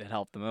it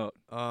helped him out.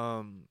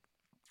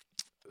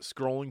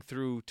 Scrolling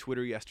through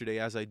Twitter yesterday,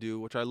 as I do,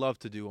 which I love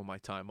to do on my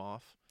time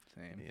off,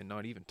 Same. and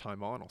not even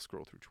time on, I'll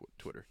scroll through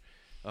Twitter.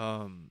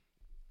 And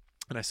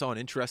I saw an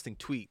interesting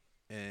tweet,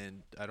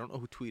 and I don't know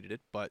who tweeted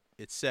it, but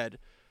it said,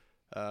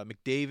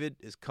 McDavid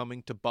is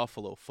coming to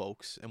Buffalo,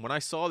 folks. And when I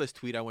saw this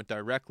tweet, I went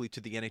directly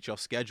to the NHL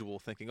schedule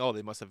thinking, oh,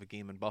 they must have a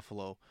game in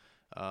Buffalo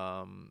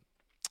on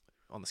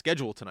the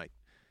schedule tonight.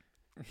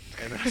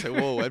 And I said,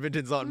 whoa,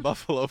 Edmonton's not in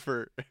Buffalo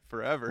for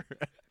forever.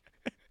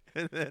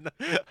 And then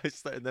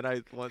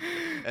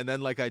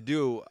like I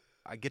do,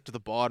 I get to the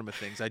bottom of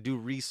things. I do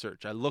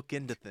research. I look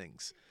into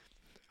things.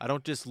 I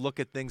don't just look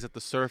at things at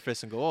the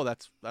surface and go, oh,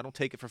 I don't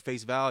take it for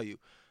face value.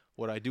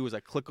 What I do is I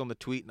click on the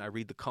tweet and I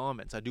read the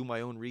comments. I do my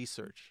own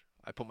research.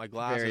 I put my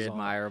glasses Very on.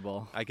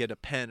 admirable. I get a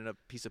pen and a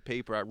piece of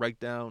paper. I write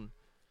down,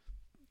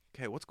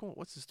 okay,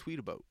 what's this tweet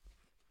about?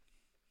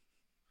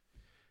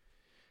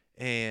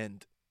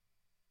 And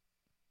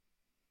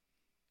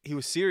he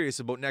was serious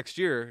about next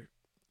year.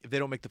 If they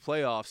don't make the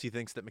playoffs, he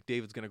thinks that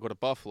McDavid's going to go to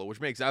Buffalo,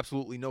 which makes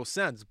absolutely no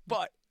sense.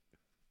 But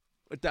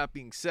with that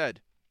being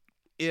said,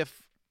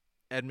 if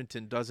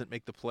Edmonton doesn't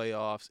make the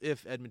playoffs,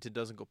 if Edmonton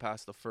doesn't go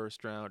past the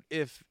first round,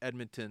 if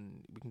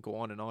Edmonton, we can go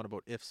on and on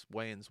about ifs,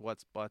 whens,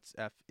 what's, buts,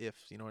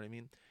 ifs, you know what I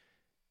mean?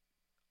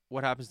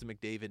 What happens to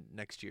McDavid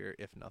next year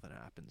if nothing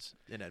happens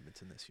in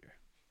Edmonton this year?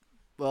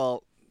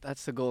 Well,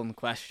 that's the golden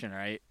question,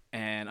 right?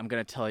 And I'm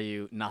going to tell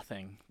you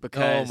nothing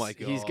because oh my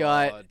God. he's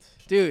got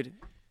 – dude,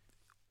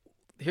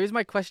 here's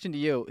my question to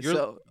you.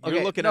 You're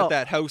looking at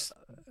that house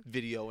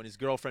video and his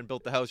girlfriend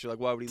built the house. You're like,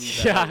 why would he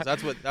leave that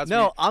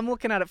house? I'm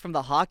looking at it from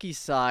the hockey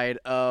side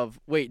of,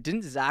 wait,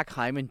 didn't Zach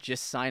Hyman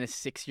just sign a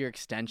 6-year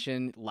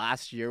extension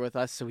last year with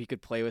us so he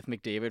could play with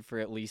McDavid for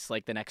at least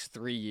like the next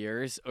 3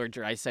 years, or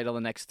Draisaitl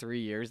the next 3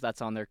 years? That's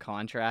on their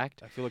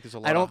contract. I feel like there's a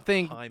lot of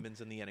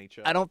Hymans in the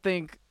NHL. I don't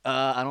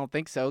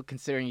think so,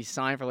 considering he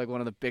signed for like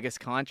one of the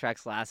biggest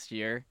contracts last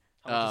year.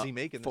 How much is he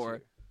making this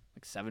year?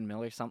 Like $7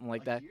 million or something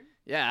like that.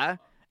 Yeah.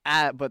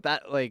 But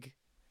that like,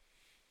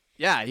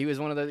 yeah, he was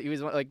one of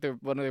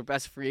their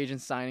best free agent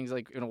signings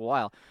like in a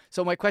while.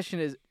 So my question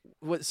is,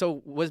 was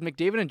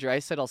McDavid and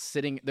Draisaitl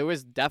sitting? There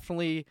was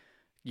definitely,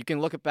 you can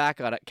look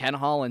back on it. Ken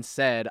Holland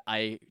said,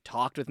 I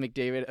talked with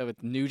McDavid,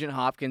 with Nugent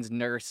Hopkins,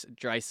 Nurse,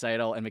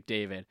 Draisaitl, and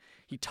McDavid.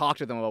 He talked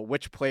to them about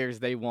which players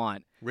they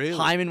want. Really?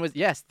 Hyman was,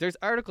 yes. There's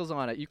articles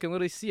on it. You can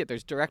literally see it.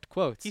 There's direct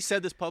quotes. He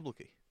said this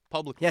publicly.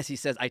 Yes, he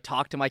says, I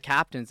talked to my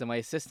captains and my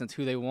assistants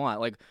who they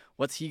want. Like,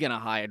 what's he going to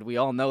hide? We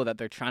all know that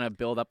they're trying to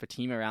build up a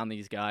team around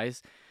these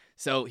guys.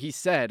 So he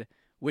said,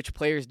 which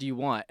players do you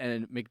want?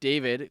 And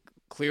McDavid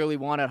clearly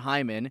wanted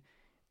Hyman.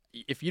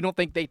 If you don't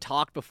think they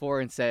talked before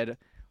and said,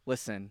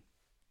 listen,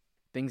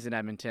 things in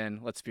Edmonton,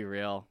 let's be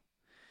real,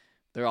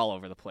 they're all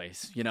over the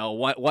place. You know,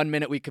 one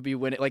minute we could be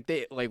winning,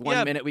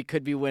 one minute we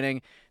could be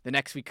winning, the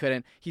next we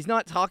couldn't. He's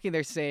not talking.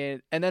 They're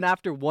saying, and then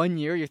after 1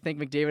 year, you think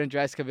McDavid and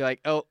Draisaitl could be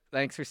like, oh,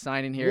 thanks for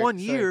signing here. 1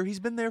 year, he's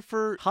been there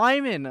for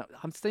Hyman.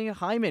 I'm saying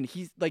Hyman.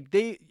 He's like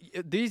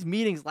these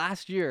meetings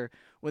last year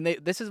when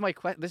this is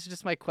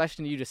just my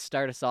question to you to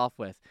start us off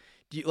with.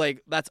 Do you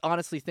that's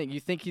honestly you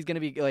think he's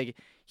gonna be like,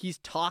 he's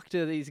talked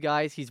to these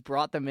guys, he's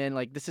brought them in,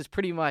 like this is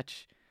pretty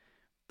much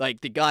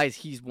like the guys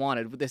he's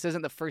wanted. This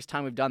isn't the first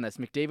time we've done this.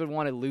 McDavid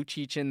wanted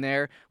Lucic in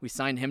there. We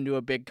signed him to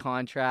a big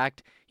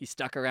contract. He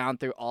stuck around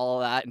through all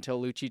of that until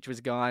Lucic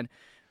was gone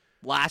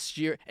last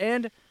year.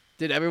 And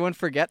did everyone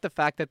forget the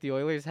fact that the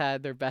Oilers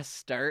had their best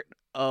start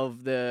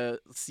of the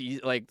season?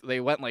 Like they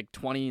went like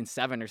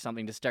 20-7 or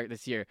something to start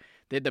this year.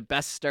 They had the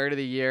best start of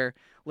the year.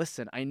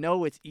 Listen, I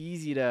know it's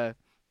easy to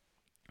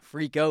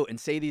freak out and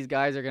say these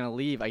guys are going to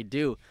leave. I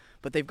do.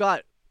 But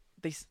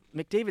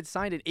McDavid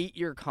signed an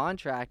 8-year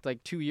contract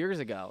like 2 years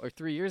ago or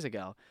 3 years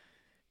ago.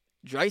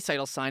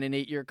 Draisaitl signed an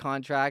 8-year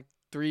contract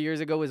 3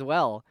 years ago as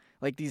well.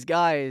 Like these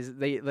guys,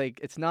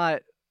 it's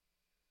not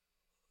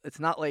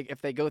like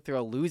if they go through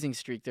a losing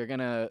streak,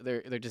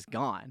 they're just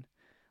gone.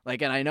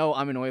 Like, and I know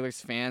I'm an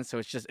Oilers fan, so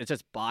it's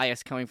just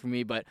bias coming from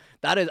me, but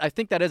I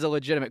think that is a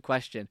legitimate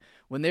question.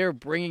 When they're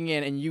bringing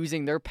in and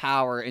using their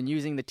power and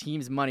using the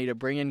team's money to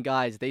bring in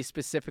guys they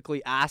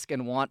specifically ask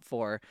and want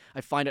for,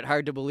 I find it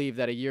hard to believe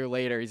that a year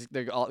later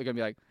they're all going to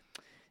be like,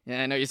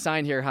 yeah, I know you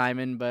signed here,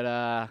 Hyman,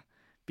 but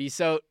peace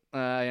out.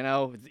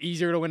 It's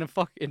easier to win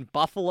in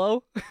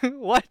Buffalo.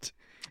 What?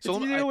 So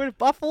it's easier to win in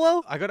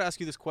Buffalo? I got to ask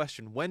you this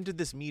question. When did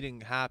this meeting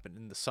happen?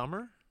 In the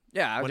summer?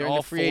 Yeah, during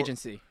the free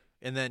agency.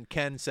 And then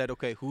Ken said,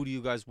 okay, who do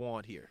you guys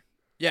want here?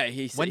 Yeah,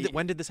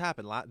 When did this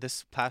happen?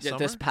 This past summer?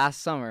 This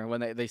past summer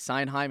when they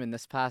signed Hyman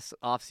this past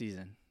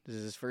offseason. This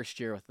is his first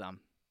year with them.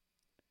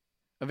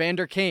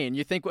 Evander Kane,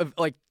 you think of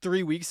like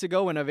 3 weeks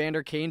ago when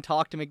Evander Kane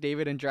talked to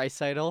McDavid and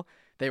Draisaitl,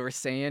 they were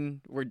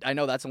saying, I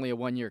know that's only a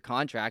 1-year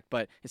contract,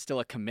 but it's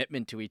still a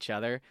commitment to each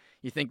other.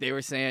 You think they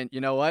were saying,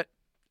 you know what?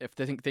 If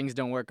things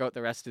don't work out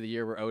the rest of the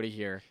year, we're out of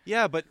here.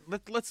 Yeah, but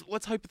let's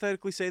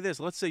hypothetically say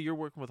this. Let's say you're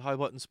working with High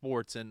Button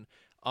Sports and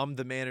I'm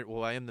the manager.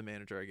 Well, I am the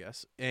manager, I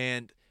guess.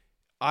 And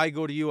I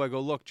go to you. I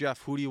go, look,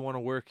 Jeff, who do you want to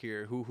work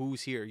here?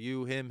 Who's here?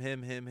 You, him.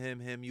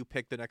 You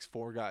pick the next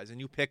 4 guys, and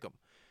you pick them.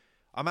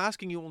 I'm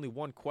asking you only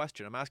one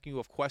question. I'm asking you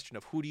a question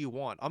of who do you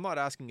want. I'm not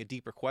asking a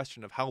deeper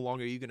question of how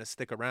long are you going to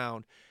stick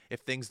around if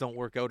things don't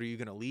work out. Are you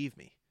going to leave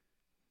me?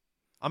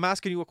 I'm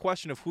asking you a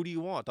question of who do you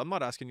want. I'm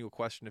not asking you a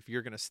question if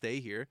you're going to stay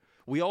here.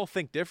 We all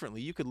think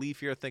differently. You could leave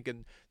here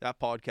thinking that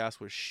podcast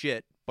was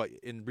shit, but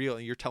in real,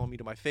 and you're telling me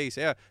to my face,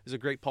 yeah, it's a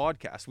great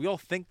podcast. We all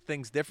think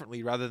things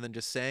differently rather than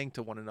just saying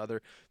to one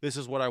another, this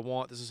is what I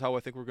want. This is how I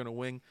think we're going to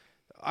win.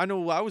 I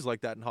know I was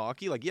like that in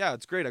hockey. Like, yeah,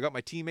 it's great. I got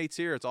my teammates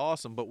here. It's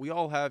awesome. But we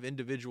all have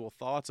individual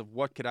thoughts of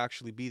what could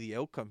actually be the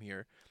outcome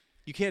here.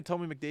 You can't tell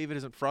me McDavid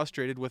isn't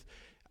frustrated with,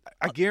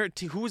 I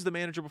guarantee, who was the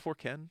manager before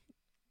Ken?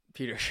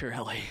 Peter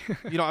Chiarelli.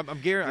 You know,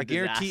 I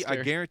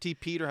guarantee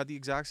Peter had the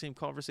exact same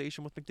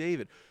conversation with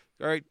McDavid.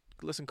 All right,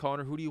 listen,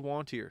 Connor, who do you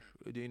want here?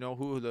 Do you know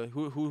who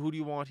do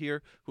you want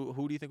here?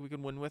 Who do you think we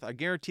can win with? I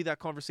guarantee that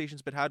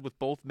conversation's been had with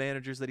both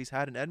managers that he's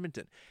had in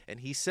Edmonton.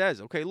 And he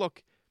says, okay,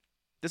 look,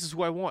 this is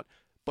who I want.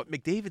 But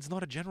McDavid's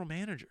not a general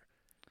manager.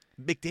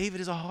 McDavid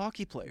is a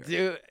hockey player.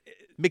 Dude,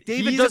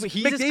 McDavid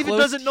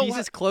doesn't know. He's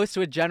as close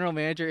to a general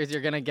manager as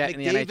you're gonna get in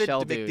the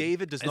NHL. Dude,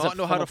 McDavid does not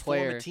know how to form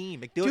a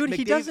team.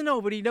 He doesn't know,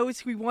 but he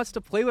knows who he wants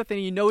to play with, and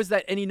he knows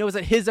that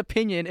his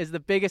opinion is the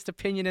biggest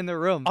opinion in the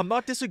room. I'm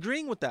not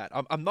disagreeing with that.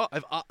 I'm not.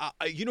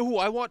 You know who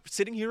I want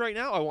sitting here right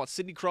now? I want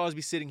Sidney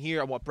Crosby sitting here.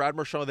 I want Brad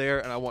Marchand there,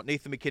 and I want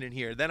Nathan McKinnon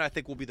here. Then I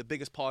think we'll be the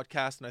biggest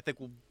podcast, and I think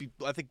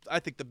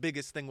the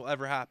biggest thing will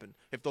ever happen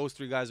if those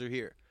 3 guys are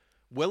here.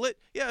 Will it?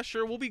 Yeah,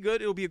 sure. We'll be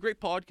good. It'll be a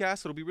great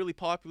podcast. It'll be really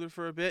popular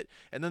for a bit,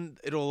 and then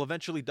it'll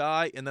eventually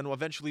die, and then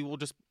eventually we'll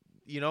just,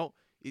 you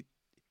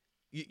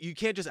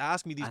can't just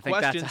ask me these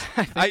questions.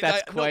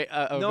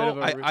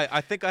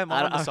 I think I'm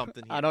onto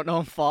something here. I don't know.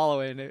 I'm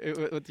following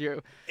with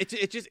you. It's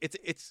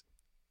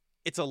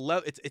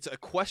a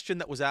question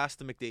that was asked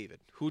to McDavid.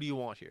 Who do you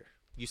want here?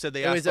 You said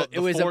they asked the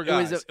 4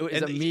 guys. It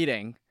was a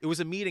meeting. It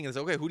was a meeting, and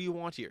it's okay. Who do you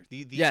want here?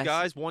 These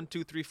guys, 1,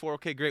 2, 3, 4.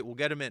 Okay, great. We'll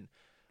get them in.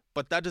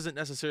 But that doesn't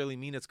necessarily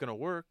mean it's going to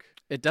work.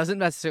 It doesn't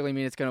necessarily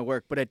mean it's going to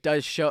work, but it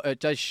does show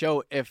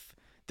if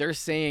they're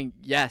saying,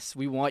 yes,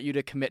 we want you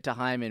to commit to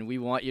Hyman, we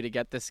want you to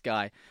get this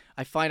guy.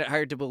 I find it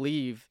hard to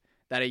believe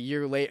that a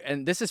year later,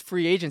 and this is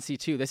free agency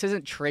too. This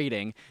isn't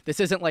trading.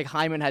 This isn't like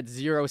Hyman had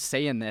zero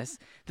say in this.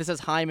 This is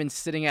Hyman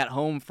sitting at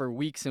home for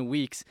weeks and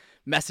weeks,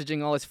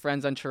 messaging all his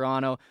friends on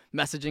Toronto,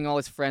 messaging all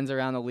his friends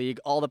around the league,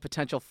 all the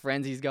potential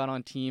friends he's got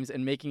on teams,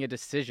 and making a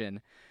decision.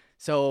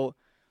 So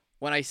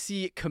when I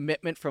see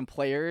commitment from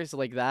players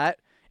like that,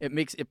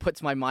 it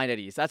puts my mind at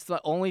ease. That's the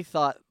only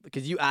thought,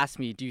 because you asked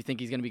me, do you think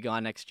he's going to be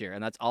gone next year?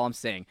 And that's all I'm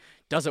saying.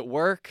 Does it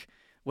work?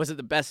 Was it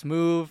the best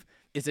move?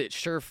 Is it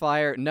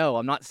surefire? No,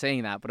 I'm not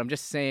saying that, but I'm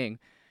just saying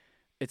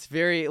it's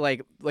very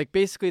like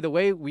basically the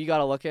way we got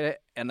to look at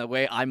it and the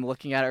way I'm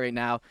looking at it right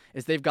now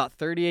is they've got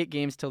 38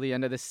 games till the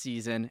end of the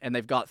season, and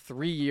they've got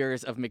 3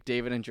 years of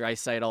McDavid and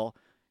Draisaitl,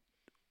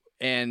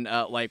 and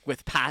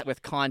with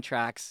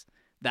contracts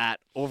that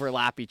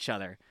overlap each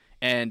other.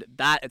 And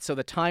so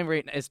the time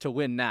rate is to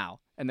win now,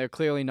 and they're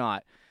clearly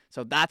not.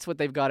 So that's what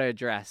they've got to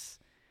address.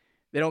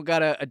 They don't got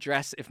to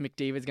address if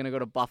McDavid's going to go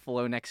to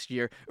Buffalo next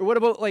year. Or what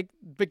about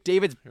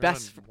McDavid's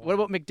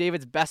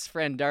best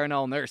friend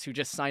Darnell Nurse, who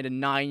just signed a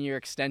 9-year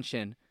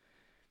extension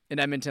in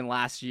Edmonton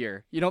last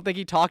year? You don't think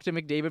he talked to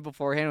McDavid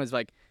beforehand and was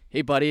like,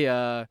 "Hey buddy,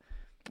 you're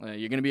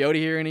going to be out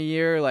of here in a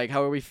year. Like,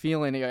 how are we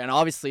feeling?" And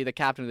obviously the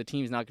captain of the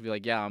team is not going to be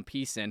like, "Yeah, I'm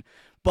peacing."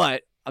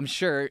 But I'm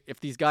sure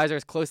if these guys are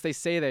as close as they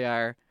say they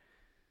are,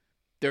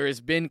 there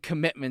has been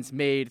commitments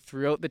made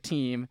throughout the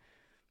team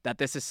that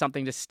this is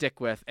something to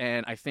stick with.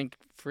 And I think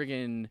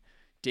friggin'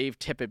 Dave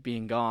Tippett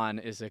being gone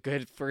is a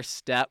good first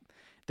step.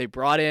 They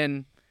brought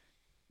in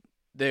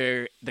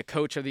the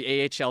coach of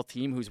the AHL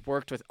team who's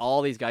worked with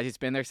all these guys. He's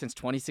been there since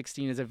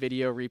 2016 as a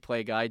video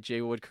replay guy, Jay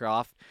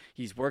Woodcroft.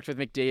 He's worked with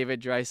McDavid,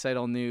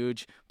 Draisaitl,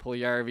 Nuge,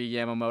 Puljujarvi,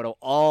 Yamamoto,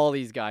 all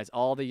these guys,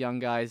 all the young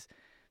guys.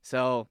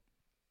 So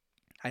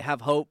I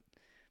have hope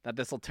that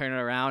this will turn it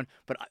around.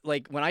 But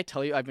when I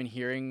tell you I've been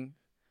hearing,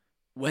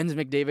 when's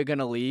McDavid going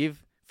to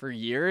leave? For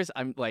years,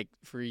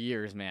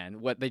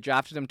 man. What they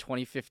drafted him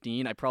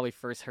 2015, I probably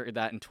first heard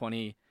that in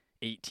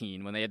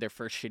 2018 when they had their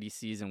first shitty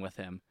season with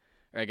him.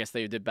 Or I guess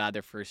they did bad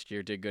their first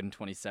year, did good in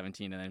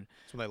 2017, and then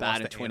bad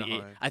in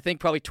 2018. I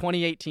think probably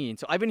 2018.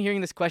 So I've been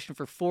hearing this question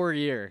for 4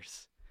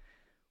 years.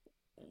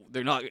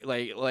 They're not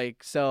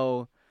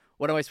so.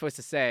 What am I supposed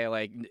to say?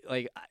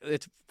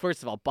 It's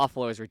first of all,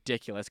 Buffalo is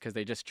ridiculous because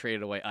they just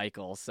traded away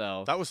Eichel.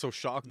 So that was so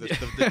shocking.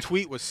 The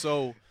tweet was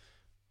so.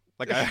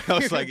 Like I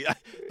was like,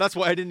 that's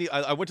why I didn't.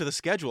 I went to the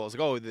schedule. I was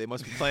like, oh, they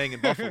must be playing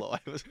in Buffalo.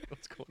 What's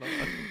going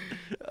on?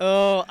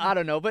 Oh, I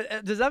don't know.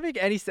 But does that make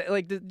any sense?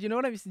 Like, you know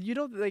what I'm saying? You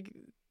don't like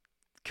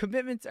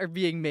commitments are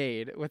being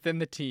made within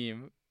the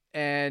team,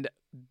 and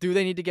do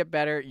they need to get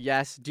better?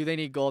 Yes. Do they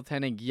need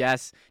goaltending?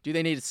 Yes. Do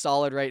they need a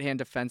solid right-hand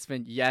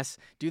defenseman? Yes.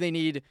 Do they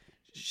need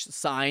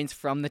signs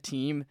from the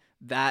team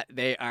that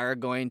they are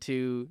going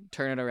to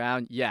turn it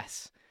around?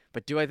 Yes.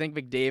 But do I think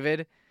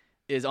McDavid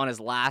is on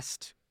his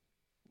last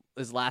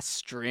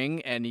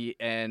string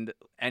and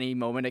any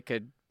moment it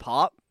could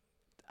pop?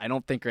 I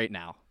don't think right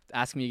now.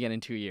 Ask me again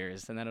in 2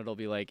 years, and then it'll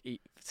be like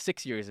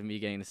 6 years of me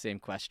getting the same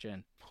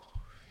question.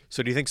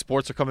 So do you think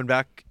sports are coming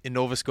back in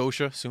Nova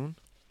Scotia soon?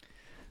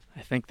 I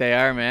think they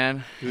are,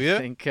 man. Do you?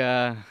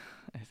 I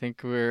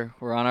think we're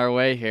on our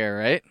way here,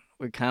 right?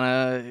 We're kind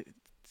of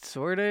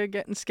sort of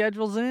getting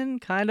schedules in,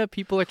 kind of.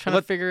 People are trying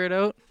to figure it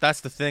out. That's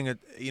the thing.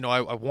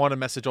 I want to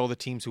message all the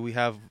teams who we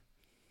have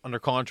under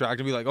contract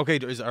and be like, okay,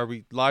 are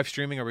we live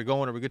streaming? Are we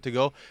going? Are we good to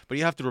go? But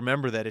you have to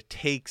remember that it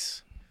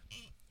takes,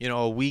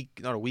 a week,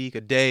 not a week,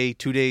 a day,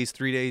 2 days,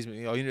 3 days.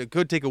 It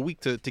could take a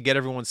week to get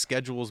everyone's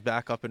schedules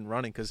back up and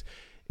running because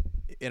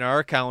in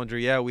our calendar,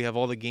 yeah, we have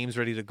all the games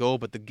ready to go,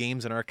 but the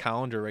games in our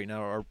calendar right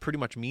now are pretty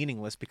much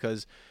meaningless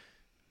because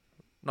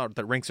not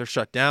that rinks are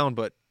shut down,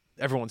 but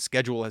everyone's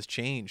schedule has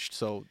changed.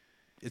 So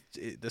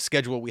the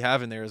schedule we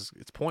have in there it's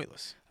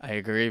pointless. I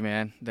agree,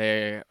 man.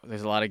 There's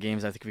a lot of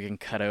games I think we can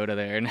cut out of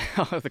there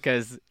now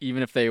because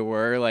even if they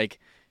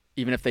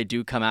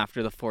do come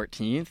after the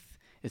 14th,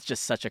 it's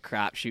just such a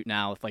crapshoot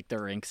now with like the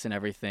rinks and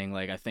everything.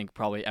 Like I think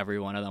probably every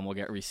one of them will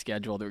get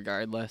rescheduled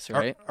regardless,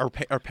 right?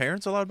 Are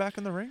parents allowed back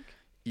in the rink?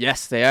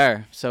 Yes, they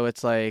are. So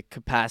it's like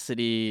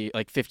capacity,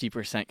 like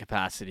 50%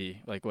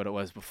 capacity, like what it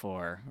was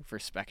before for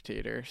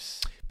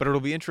spectators. But it'll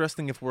be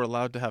interesting if we're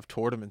allowed to have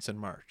tournaments in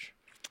March,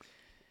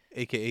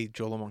 a.k.a.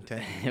 Joe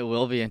Lamontagne. It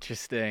will be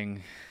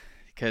interesting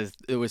because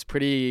it was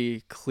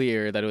pretty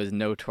clear that it was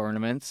no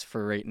tournaments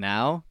for right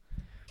now,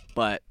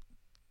 but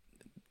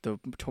the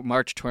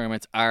March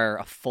tournaments are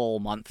a full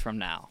month from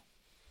now.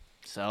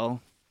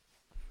 So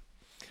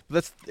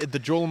that's the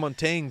Joe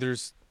Lamontagne.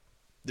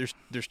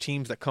 There's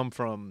teams that come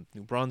from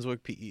New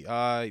Brunswick,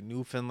 PEI,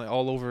 Newfoundland,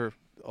 all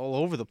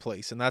over the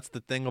place, and that's the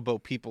thing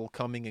about people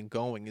coming and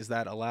going. Is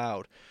that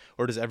allowed,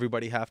 or does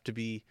everybody have to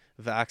be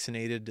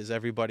vaccinated? Does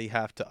everybody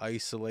have to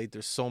isolate?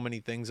 There's so many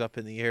things up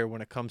in the air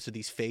when it comes to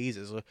these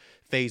phases.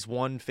 Phase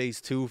 1,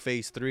 Phase 2,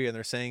 Phase 3, and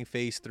they're saying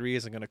Phase 3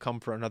 isn't going to come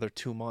for another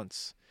 2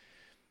 months.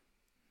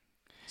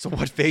 So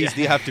what phase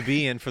do you have to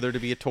be in for there to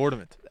be a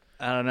tournament?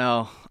 I don't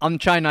know. I'm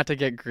trying not to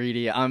get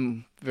greedy.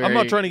 I'm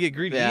not trying to get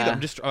greedy either.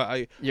 I'm just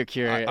You're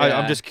curious.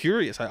 I'm just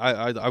curious.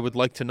 I would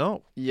like to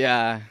know.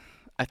 Yeah.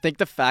 I think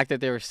the fact that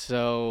they were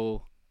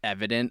so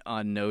evident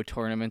on no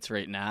tournaments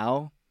right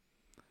now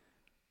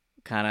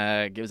kind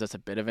of gives us a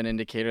bit of an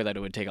indicator that it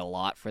would take a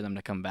lot for them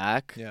to come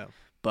back. Yeah.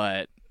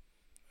 But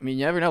I mean,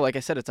 you never know. Like I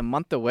said, it's a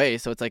month away,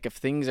 so it's like if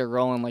things are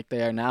rolling like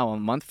they are now a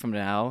month from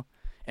now,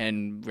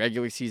 and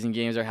regular season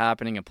games are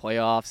happening and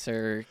playoffs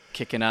are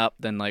kicking up,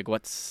 then like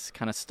what's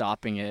kind of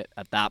stopping it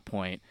at that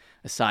point,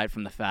 aside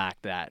from the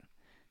fact that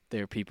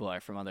their people are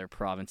from other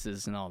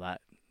provinces and all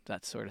that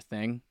sort of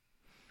thing?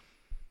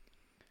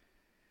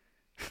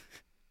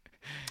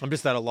 I'm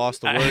just at a loss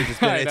to words.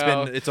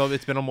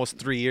 It's been almost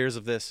 3 years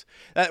of this.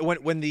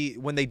 When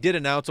they did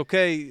announce,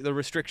 okay, the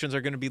restrictions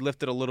are going to be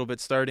lifted a little bit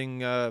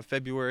starting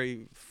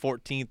February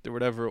 14th or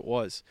whatever it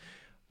was.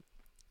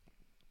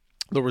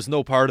 There was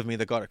no part of me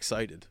that got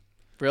excited.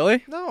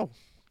 Really? No.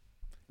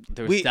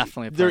 There was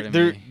definitely a part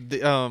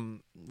of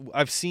me.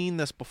 I've seen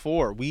this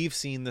before. We've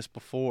seen this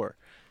before.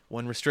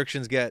 When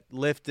restrictions get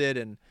lifted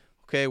and,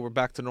 okay, we're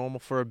back to normal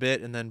for a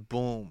bit, and then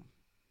boom,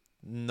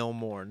 no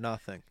more,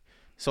 nothing.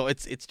 So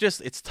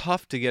it's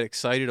tough to get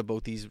excited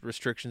about these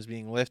restrictions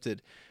being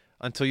lifted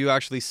until you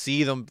actually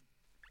see them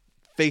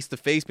face to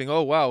face, being,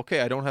 oh wow,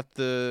 okay, I don't have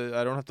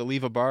to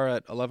leave a bar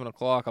at 11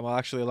 o'clock. I'm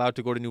actually allowed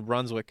to go to New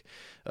Brunswick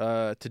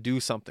to do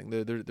something.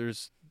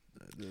 There's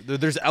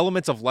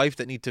elements of life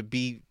that need to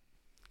be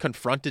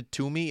confronted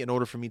to me in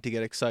order for me to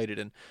get excited,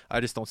 and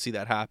I just don't see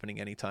that happening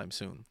anytime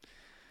soon.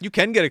 You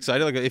can get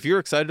excited. Like if you're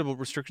excited about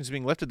restrictions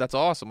being lifted, that's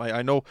awesome.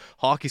 I know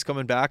hockey's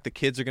coming back. The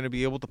kids are going to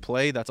be able to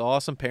play. That's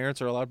awesome.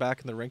 Parents are allowed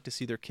back in the rink to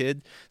see their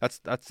kid. That's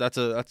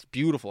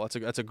beautiful.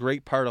 That's a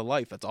great part of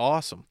life. That's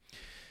awesome.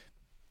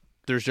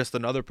 There's just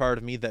another part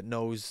of me that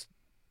knows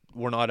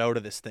we're not out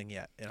of this thing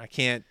yet, and I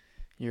can't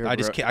get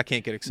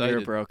excited. You're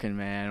a broken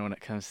man when it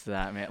comes to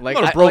that, man. Like,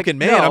 I'm not a broken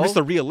man. No, I'm just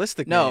a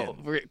realistic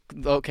man.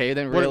 Okay,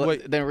 then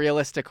then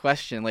realistic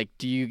question. Like,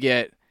 do you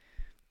get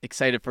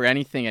excited for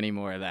anything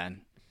anymore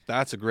then?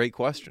 That's a great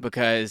question.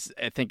 Because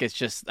I think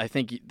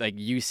like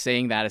you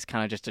saying that is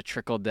kind of just a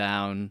trickle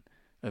down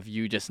of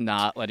you just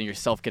not letting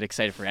yourself get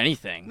excited for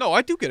anything. No,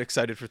 I do get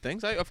excited for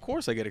things. Of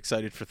course I get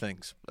excited for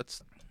things.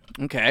 That's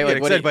okay. Like,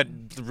 excited, but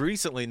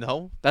recently,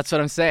 no. That's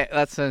what I'm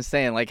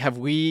saying. Like, have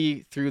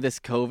we, through this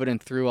COVID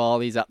and through all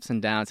these ups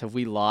and downs, have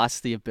we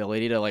lost the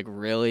ability to like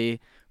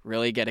really,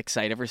 really get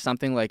excited for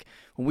something? Like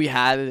when we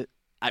had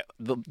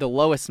the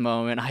lowest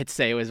moment I'd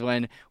say was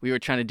when we were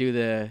trying to do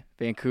the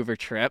Vancouver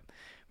trip.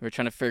 We were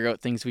trying to figure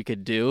out things we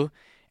could do,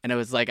 and it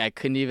was like I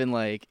couldn't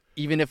even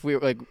even if we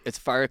were like as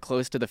far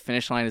close to the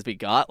finish line as we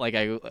got, like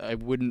I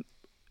wouldn't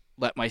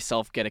let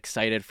myself get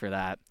excited for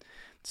that.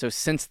 So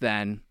since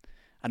then,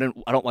 I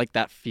don't like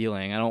that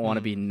feeling. I don't want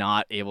to be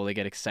not able to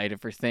get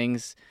excited for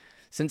things.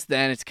 Since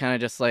then, it's kind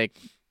of just like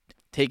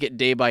take it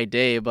day by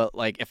day. But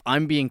like if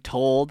I'm being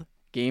told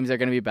games are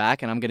going to be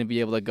back and I'm going to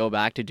be able to go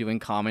back to doing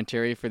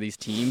commentary for these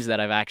teams that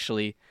I've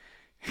actually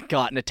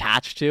gotten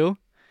attached to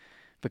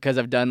because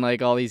I've done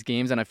like all these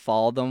games and I've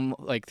followed them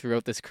like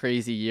throughout this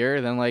crazy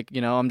year, then like,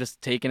 I'm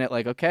just taking it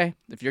like, okay,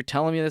 if you're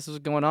telling me this is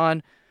going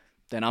on,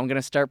 then I'm going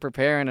to start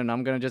preparing and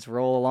I'm going to just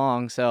roll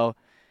along. So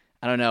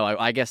I don't know.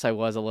 I guess I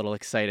was a little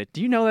excited.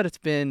 Do you know that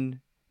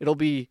it'll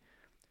be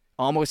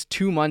almost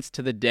 2 months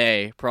to the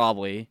day,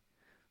 probably,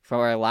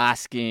 for our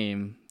last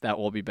game that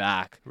we'll be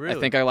back. Really? I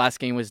think our last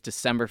game was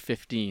December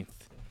 15th.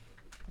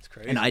 That's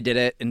crazy. And I did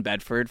it in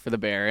Bedford for the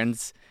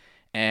Barons.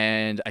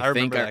 And I think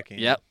remember that game.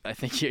 Yep. I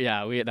think,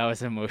 that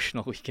was an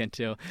emotional weekend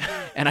too.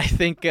 And I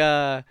think,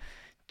 I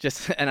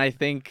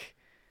think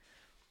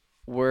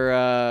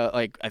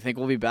I think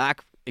we'll be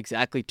back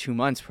exactly 2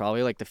 months,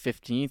 probably like the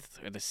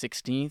 15th or the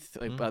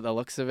 16th, by the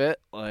looks of it.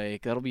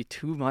 Like that'll be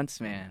 2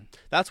 months, man.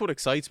 That's what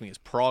excites me is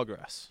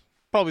progress.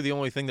 Probably the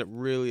only thing that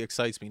really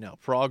excites me now.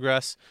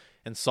 Progress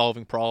and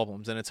solving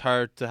problems. And it's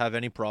hard to have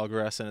any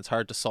progress and it's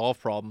hard to solve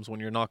problems when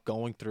you're not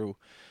going through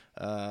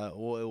a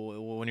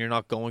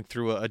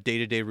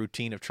day-to-day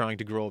routine of trying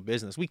to grow a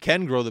business. We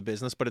can grow the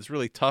business, but it's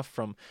really tough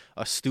from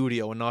a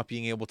studio and not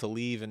being able to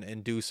leave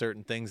and do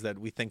certain things that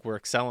we think we're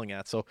excelling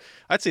at. So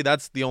I'd say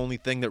that's the only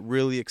thing that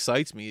really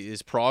excites me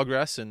is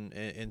progress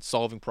and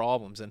solving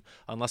problems. And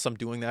unless I'm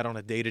doing that on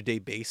a day-to-day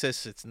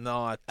basis, it's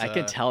not. I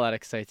can tell that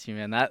excites you,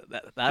 man. That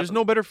there's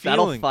no better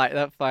feeling.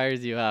 That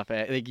fires you up.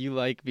 Like you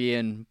like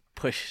being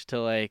pushed to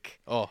I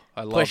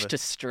love push it. to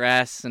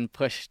stress and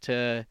push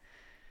to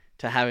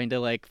having to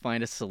like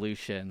find a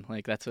solution.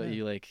 Like that's what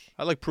you like.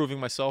 I like proving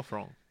myself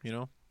wrong,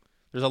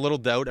 There's a little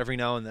doubt every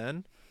now and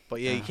then,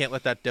 but you can't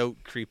let that doubt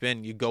creep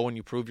in. You go and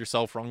you prove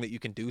yourself wrong that you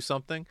can do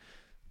something.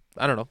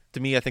 I don't know. To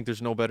me, I think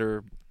there's no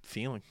better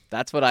feeling.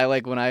 That's what I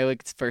like when I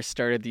first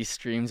started these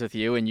streams with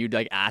you and you'd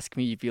ask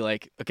me, you'd be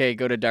like, okay,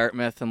 go to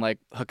Dartmouth and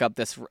hook up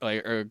this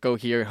or go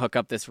here, hook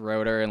up this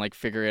router and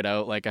figure it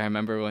out. Like I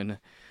remember when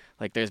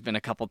there's been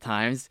a couple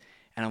times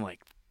and I'm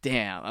like,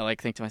 damn, I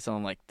think to myself,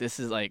 I'm like, this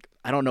is I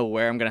don't know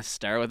where I'm going to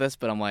start with this,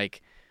 but I'm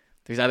like,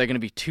 there's either going to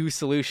be two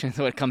solutions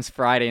when it comes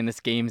Friday and this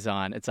game's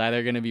on. It's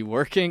either going to be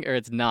working or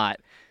it's not.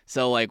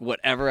 So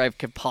whatever I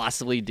could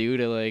possibly do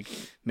to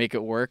make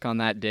it work on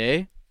that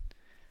day,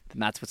 then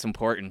that's what's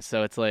important.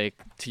 So it's to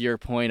your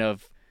point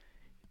of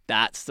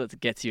that's what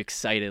gets you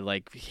excited,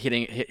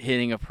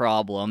 hitting a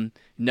problem,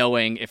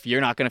 knowing if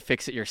you're not going to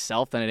fix it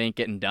yourself, then it ain't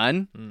getting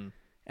done.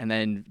 And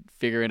then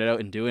figuring it out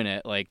and doing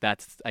it,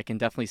 I can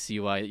definitely see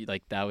why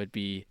that would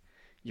be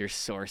your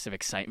source of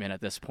excitement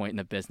at this point in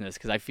the business,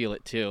 because I feel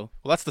it too.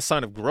 Well, that's the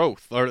sign of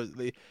growth, or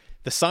the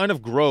sign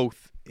of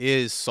growth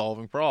is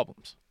solving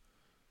problems.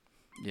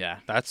 Yeah.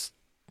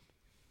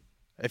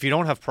 If you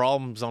don't have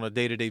problems on a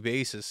day-to-day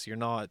basis, you're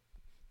not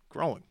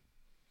growing,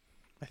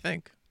 I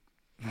think.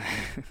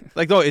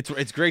 Though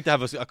it's great to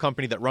have a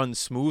company that runs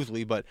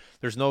smoothly, but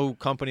there's no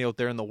company out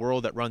there in the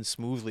world that runs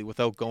smoothly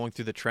without going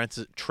through the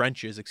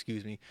trenches,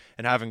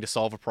 and having to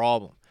solve a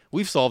problem.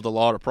 We've solved a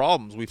lot of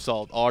problems. We've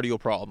solved audio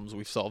problems.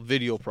 We've solved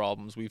video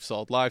problems. We've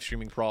solved live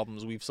streaming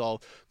problems. We've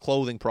solved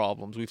clothing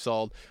problems. We've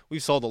solved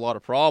a lot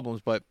of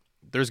problems, but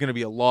there's going to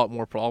be a lot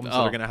more problems that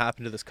are going to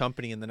happen to this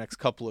company in the next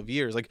couple of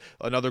years.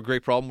 Another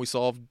great problem we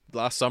solved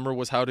last summer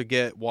was how to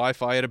get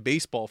Wi-Fi at a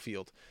baseball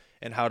field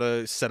and how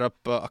to set up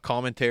a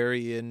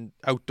commentary in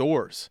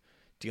outdoors,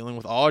 dealing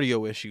with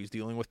audio issues,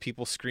 dealing with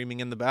people screaming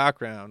in the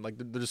background.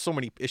 There's so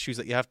many issues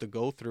that you have to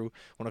go through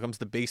when it comes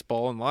to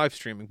baseball and live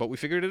streaming, but we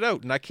figured it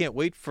out. And I can't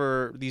wait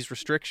for these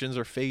restrictions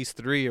or phase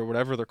 3 or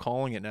whatever they're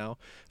calling it now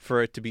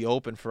for it to be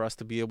open for us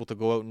to be able to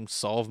go out and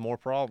solve more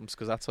problems,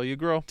 because that's how you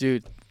grow.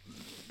 Dude,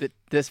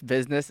 this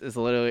business is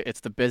it's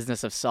the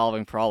business of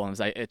solving problems.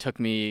 It took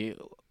me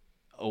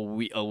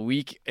a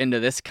week into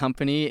this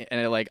company,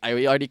 and I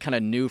already kind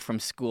of knew from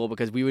school,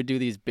 because we would do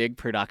these big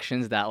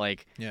productions that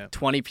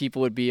 20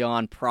 people would be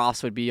on,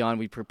 profs would be on,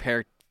 we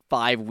prepare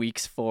 5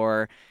 weeks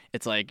for.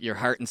 It's your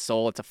heart and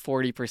soul. It's a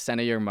 40%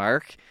 of your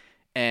mark,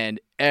 and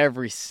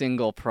every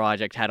single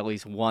project had at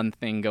least one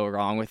thing go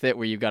wrong with it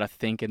where you got to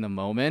think in the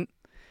moment.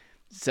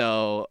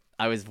 So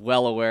I was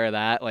well aware of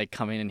that.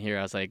 Coming in here,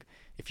 I was like,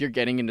 if you're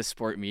getting into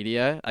sport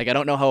media, I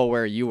don't know how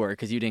aware you were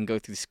because you didn't go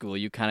through school.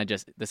 You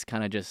this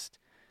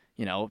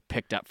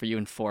picked up for you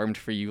and formed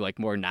for you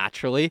more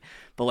naturally.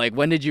 But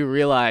when did you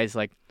realize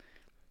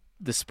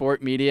the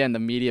sport media and the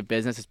media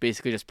business is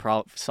basically just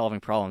solving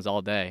problems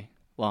all day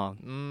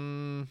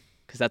long?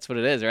 Because that's what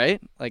it is,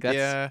 right?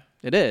 Yeah.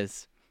 It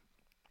is.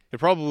 It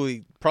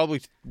probably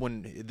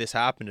when this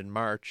happened in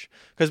March,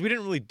 because we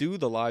didn't really do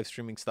the live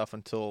streaming stuff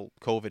until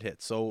COVID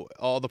hit. So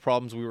all the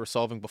problems we were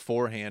solving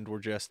beforehand were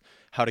just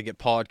how to get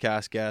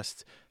podcast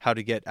guests, how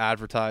to get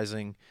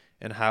advertising,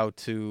 and how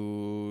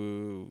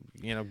to,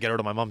 get out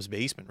of my mom's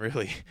basement,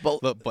 really.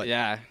 But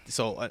yeah.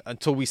 So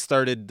until we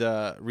started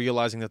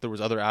realizing that there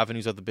was other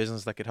avenues of the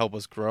business that could help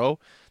us grow,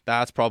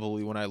 that's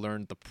probably when I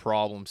learned the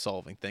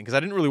problem-solving thing. Because I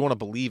didn't really want to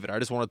believe it. I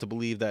just wanted to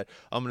believe that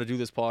I'm going to do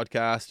this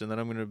podcast, and then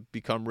I'm going to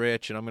become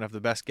rich, and I'm going to have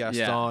the best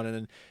guests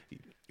on.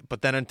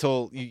 But then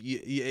until,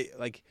 you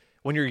like,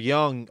 when you're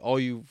young, all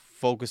you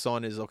focus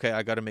on is, okay,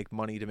 I got to make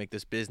money to make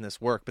this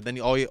business work. But then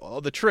all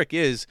the trick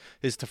is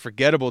to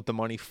forget about the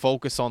money,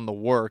 focus on the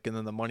work, and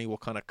then the money will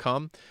kind of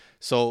come.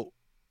 So,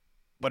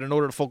 but in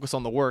order to focus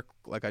on the work,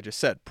 like I just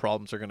said,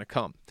 problems are going to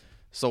come.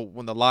 So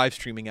when the live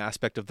streaming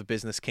aspect of the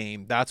business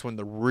came, that's when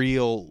the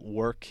real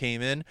work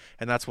came in,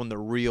 and that's when the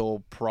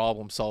real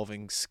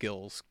problem-solving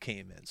skills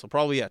came in. So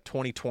probably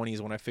 2020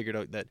 is when I figured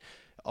out that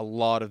a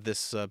lot of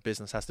this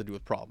business has to do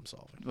with problem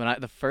solving.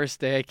 The first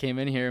day I came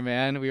in here,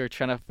 man, we were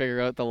trying to figure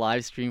out the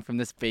live stream from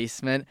this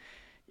basement.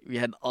 We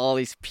had all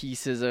these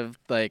pieces of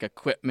like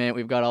equipment.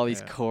 We've got all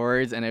these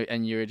cords,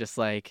 and you're just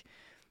like,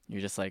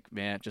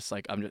 man,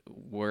 I'm just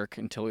work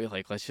until we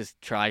let's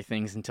just try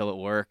things until it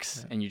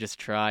works, and you just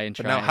try and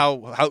try. But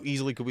now, how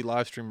easily could we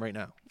live stream right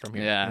now from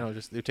here? Yeah,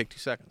 it would take 2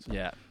 seconds.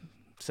 Yeah.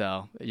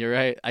 So you're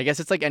right. I guess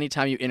it's like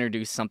anytime you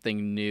introduce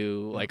something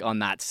new, like on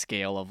that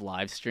scale of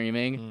live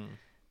streaming.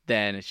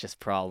 Then it's just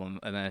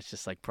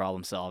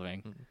problem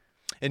solving.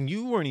 And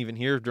you weren't even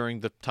here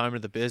during the time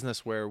of the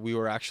business where we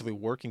were actually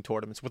working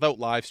tournaments without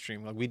live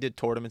stream. Like we did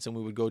tournaments and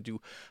we would go do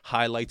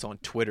highlights on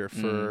Twitter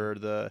for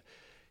the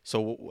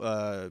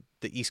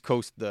East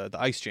Coast, the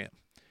Ice Jam.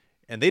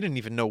 And they didn't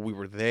even know we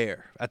were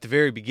there at the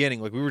very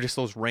beginning. Like we were just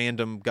those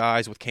random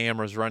guys with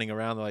cameras running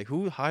around. They're like,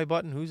 hi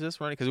button, who's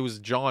this running? Because it was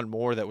John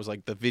Moore that was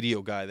like the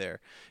video guy there.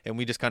 And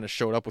we just kind of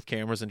showed up with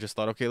cameras and just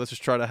thought, okay, let's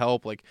just try to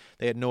help. Like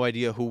they had no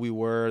idea who we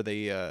were.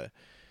 They,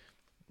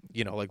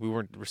 like we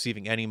weren't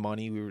receiving any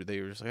money.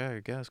 They were just like, I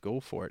guess go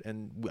for it.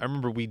 And I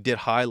remember we did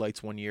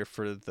highlights one year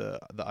for the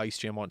Ice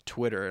Jam on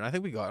Twitter, and I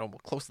think we got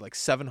almost close to like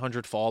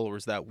 700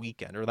 followers that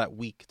weekend or that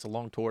week. It's a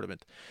long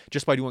tournament,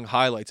 just by doing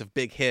highlights of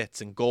big hits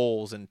and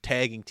goals and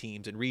tagging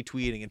teams and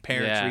retweeting and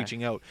parents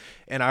reaching out.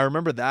 And I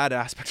remember that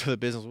aspect of the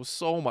business was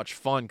so much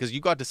fun because you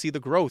got to see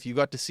the growth. You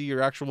got to see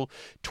your actual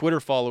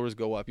Twitter followers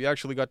go up. You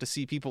actually got to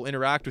see people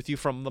interact with you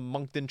from the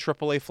Moncton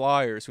AAA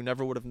Flyers who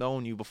never would have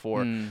known you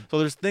before. So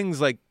there's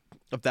things like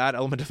of that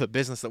element of the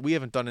business that we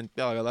haven't done in,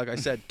 like I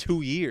said,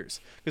 2 years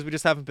because we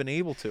just haven't been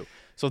able to.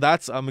 So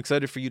I'm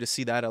excited for you to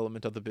see that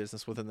element of the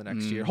business within the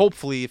next year.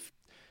 Hopefully,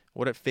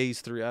 at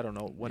phase 3, I don't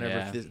know,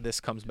 whenever this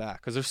comes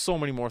back, because there's so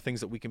many more things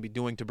that we can be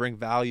doing to bring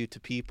value to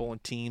people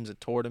and teams and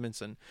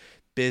tournaments and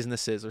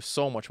businesses. There's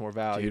so much more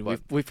value.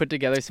 Dude, we put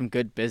together some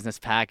good business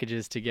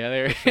packages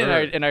together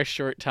in our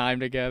short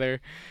time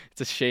together. It's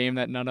a shame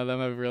that none of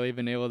them have really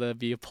been able to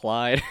be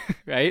applied,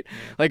 right?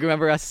 Yeah. Like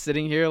remember us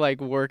sitting here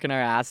like working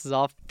our asses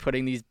off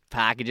putting these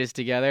packages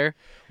together?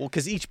 Well,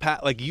 because each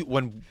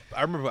when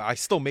I remember I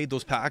still made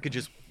those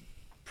packages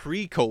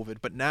pre-COVID,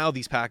 but now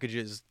these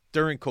packages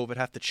during COVID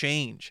have to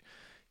change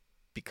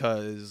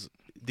because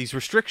these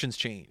restrictions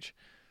change.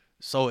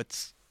 So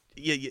it's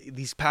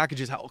these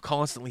packages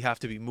constantly have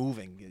to be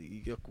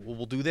moving.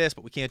 We'll do this,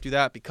 but we can't do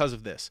that because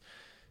of this.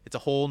 It's a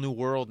whole new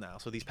world now.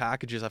 So these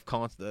packages have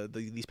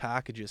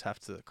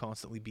to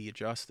constantly be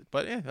adjusted.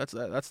 But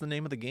that's the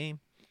name of the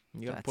game.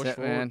 You got to push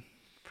forward. Man.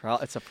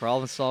 It's a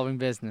problem-solving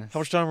business. How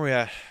much time are we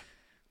at?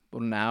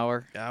 About an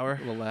hour. A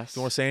little less. Do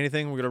you want to say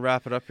anything? We're gonna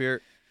wrap it up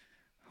here.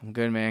 I'm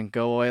good, man.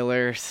 Go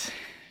Oilers.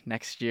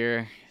 Next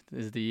year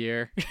is the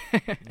year.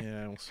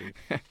 Yeah, we'll see.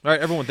 All right,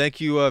 everyone,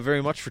 thank you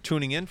very much for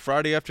tuning in.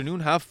 Friday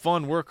afternoon, have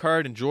fun, work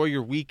hard, enjoy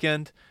your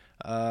weekend.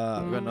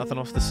 I've got nothing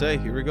else to say.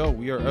 Here we go.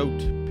 We are out.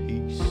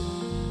 Peace.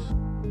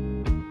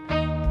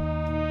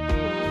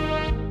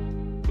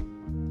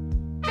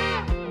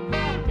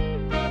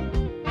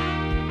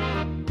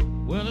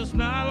 Well, it's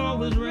not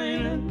always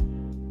raining.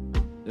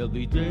 There'll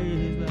be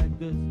days like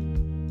this.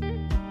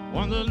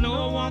 When there's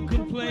no one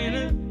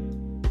complaining.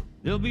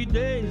 There'll be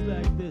days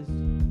like this.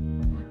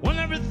 When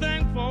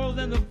everything falls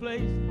into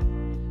place,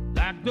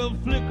 like the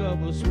flick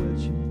of a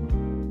switch.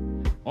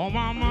 Oh,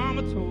 my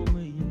mama told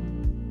me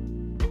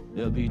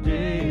there'll be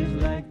days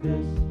like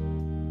this.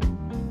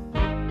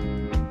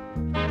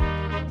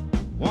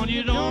 When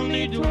you don't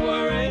need to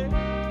worry,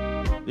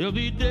 there'll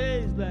be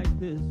days like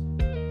this.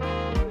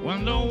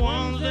 When no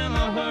one's in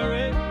a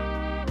hurry,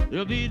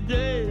 there'll be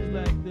days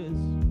like this.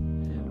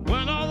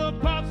 When all the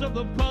parts of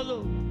the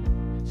puzzle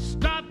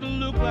start to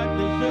look like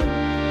they should,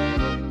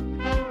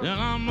 then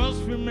I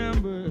must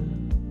remember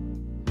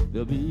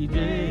there'll be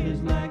days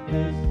like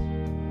this.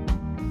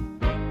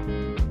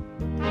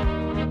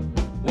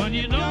 When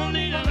you don't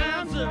need an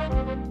answer,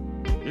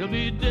 there'll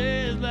be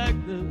days like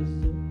this.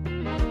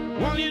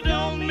 When you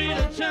don't need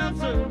a chance,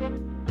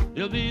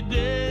 there'll be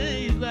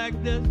days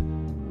like this.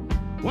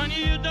 When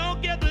you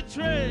don't get the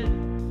trade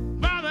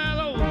by that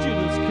old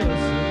Judas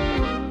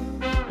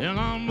kiss, And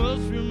I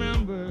must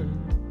remember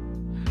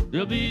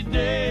there'll be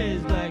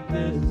days like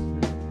this.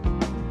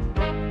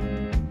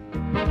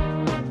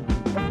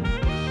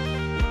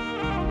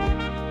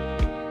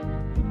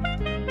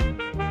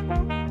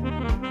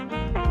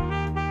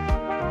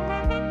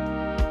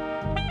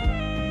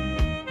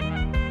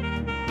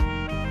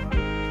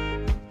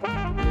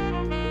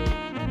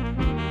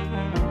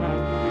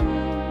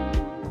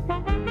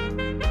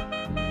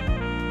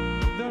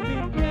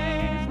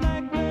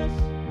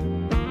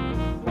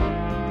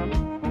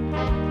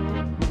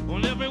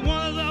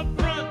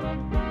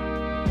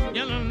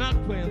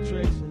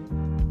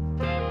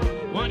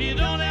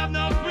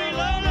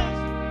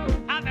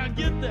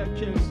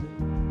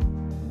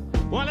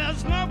 Well,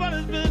 that's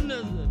nobody's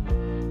business.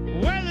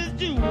 Where did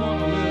you want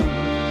to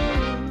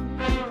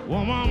live?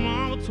 Well, my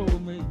mama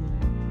told me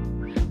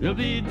there'll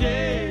be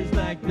days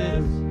like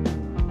this.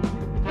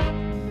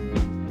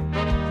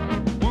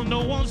 When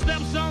no one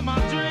steps on my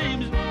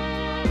dreams,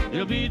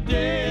 there'll be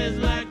days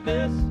like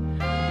this.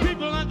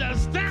 People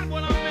understand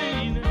what I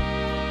mean.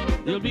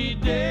 There'll be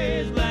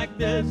days like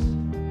this.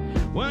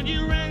 When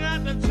you ring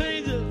out the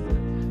changes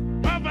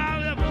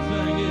about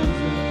everything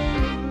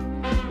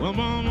is. Well,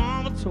 my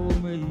mama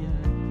told me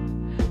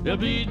there'll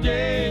be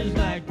days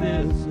like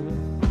this.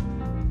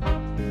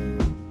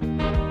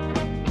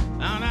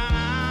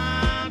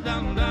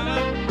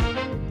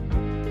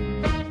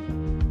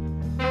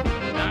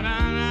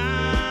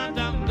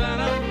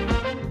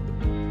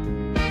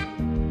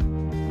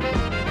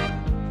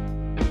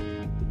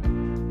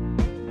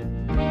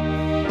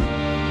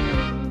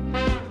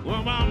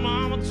 Well, my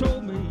mama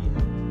told me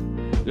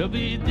there'll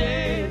be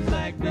days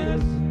like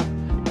this.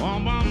 Well,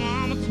 my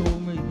mama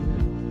told me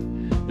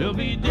there'll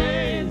be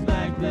days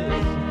like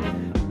this.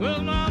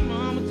 Well, my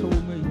mama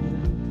told me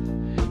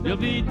there'll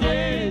be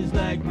days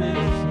like this.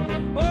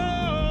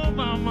 Oh,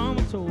 my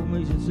mama told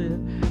me, she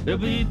said, there'll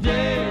be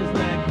days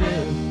like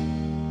this.